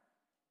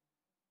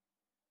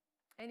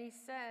 And he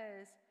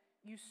says,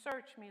 you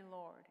search me,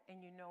 Lord,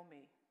 and you know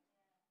me.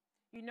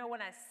 You know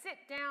when I sit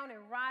down and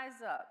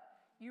rise up.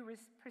 You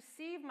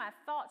perceive my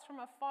thoughts from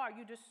afar.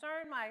 You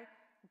discern my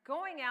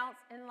going out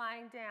and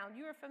lying down.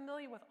 You are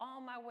familiar with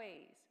all my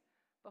ways.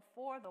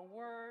 Before the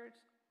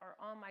words are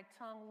on my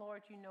tongue,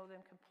 Lord, you know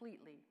them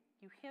completely.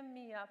 You hem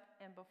me up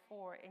and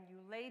before, and you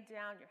lay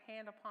down your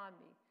hand upon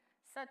me.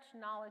 Such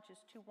knowledge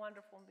is too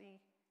wonderful me,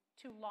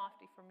 too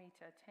lofty for me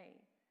to attain.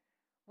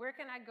 Where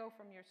can I go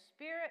from your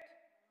spirit?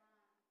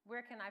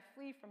 Where can I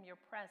flee from your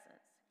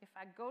presence? If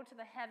I go to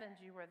the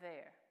heavens, you are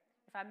there.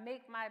 If I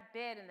make my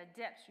bed in the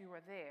depths, you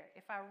are there.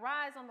 If I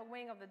rise on the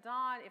wing of the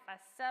dawn, if I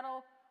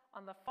settle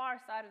on the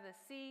far side of the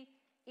sea,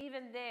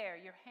 even there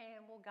your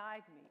hand will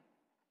guide me.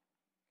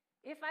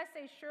 If I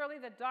say, surely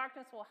the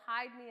darkness will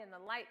hide me and the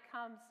light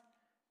becomes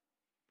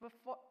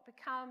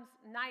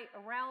night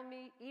around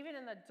me, even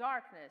in the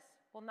darkness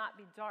will not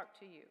be dark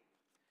to you.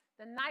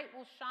 The night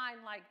will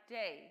shine like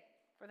day,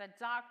 for the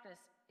darkness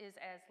is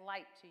as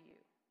light to you.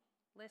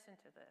 Listen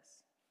to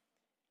this.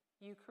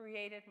 You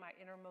created my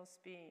innermost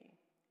being.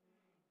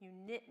 You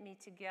knit me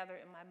together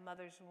in my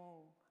mother's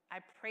womb. I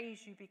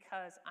praise you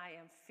because I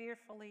am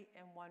fearfully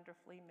and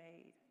wonderfully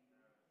made.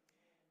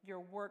 Your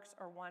works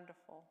are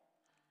wonderful.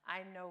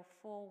 I know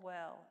full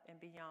well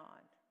and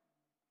beyond.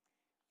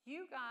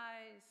 You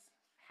guys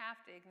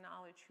have to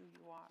acknowledge who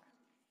you are.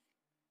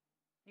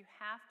 You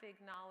have to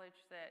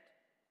acknowledge that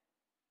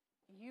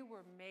you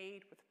were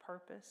made with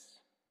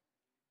purpose,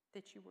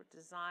 that you were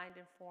designed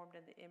and formed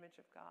in the image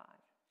of God.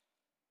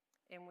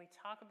 And we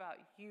talk about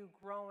you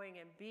growing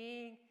and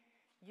being,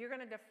 you're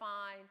going to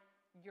define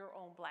your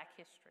own Black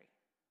history.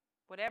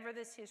 Whatever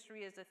this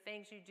history is, the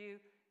things you do,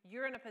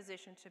 you're in a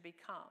position to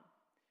become.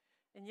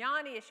 And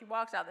Yanni, as she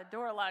walks out the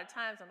door a lot of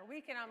times on the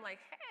weekend, I'm like,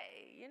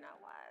 hey, you know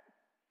what?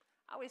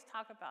 I always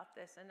talk about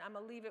this, and I'm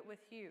going to leave it with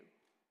you.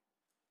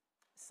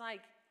 It's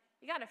like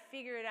you got to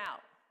figure it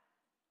out,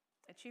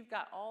 that you've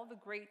got all the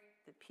great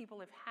that people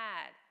have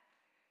had,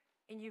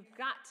 and you've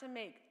got to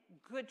make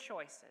good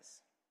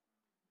choices.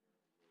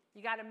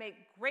 You got to make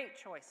great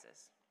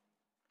choices.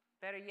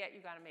 Better yet, you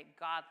got to make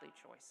godly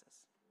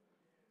choices.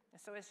 And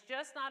so it's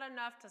just not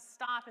enough to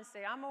stop and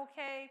say, I'm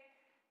okay.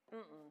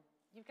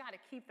 You've got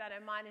to keep that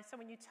in mind. And so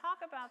when you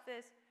talk about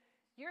this,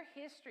 your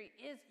history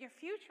is, your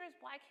future is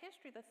Black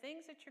history, the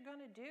things that you're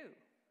going to do.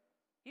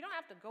 You don't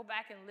have to go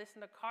back and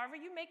listen to Carver.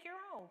 You make your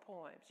own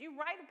poems. You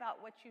write about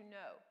what you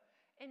know.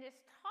 And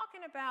it's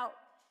talking about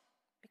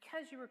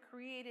because you were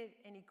created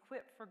and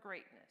equipped for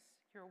greatness.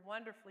 You're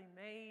wonderfully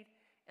made.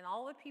 And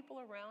all the people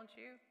around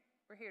you,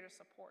 we're here to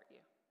support you.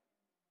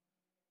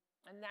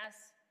 And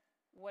that's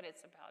what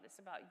it's about.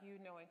 It's about you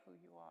knowing who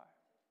you are.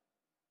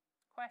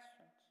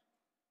 Questions?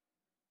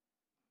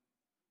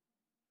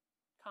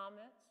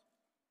 Comments?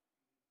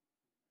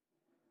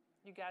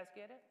 You guys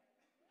get it?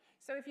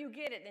 So if you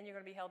get it, then you're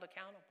going to be held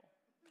accountable.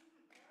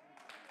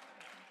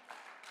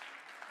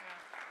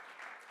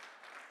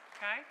 Yeah.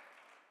 Okay?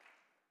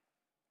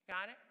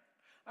 Got it?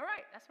 All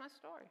right, that's my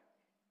story.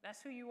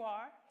 That's who you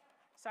are.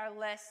 It's our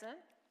lesson.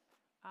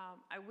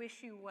 I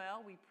wish you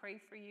well. We pray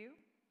for you.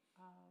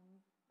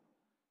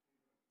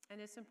 And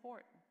it's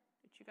important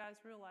that you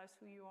guys realize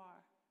who you are,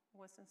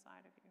 what's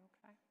inside of you,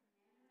 okay?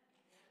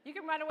 You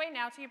can run away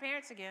now to your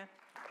parents again.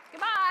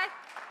 Goodbye.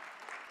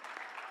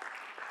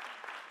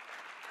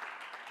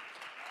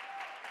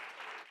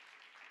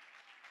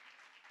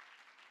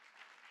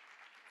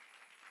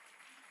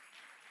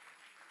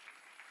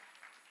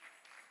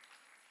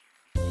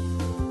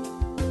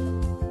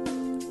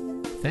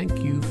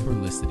 Thank you for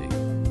listening.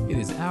 It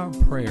is our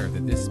prayer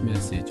that this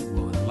message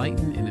will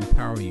enlighten and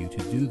empower you to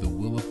do the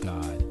will of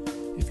God.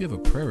 If you have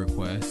a prayer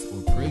request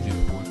or praise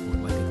report or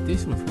would like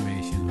additional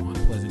information on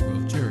Pleasant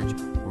Grove Church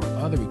or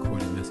other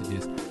recorded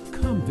messages,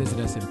 come visit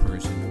us in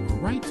person or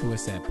write to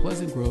us at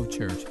Pleasant Grove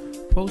Church,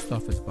 Post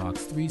Office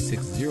Box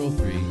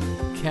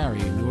 3603,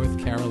 Cary, North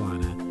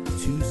Carolina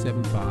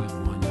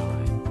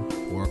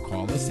 27519, or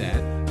call us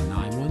at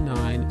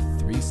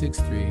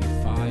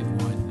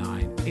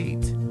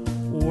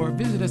 919-363-5198, or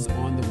visit us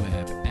on the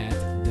web at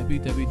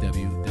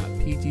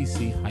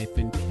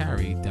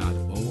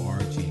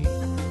www.pgc-cary.org.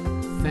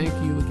 Thank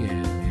you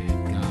again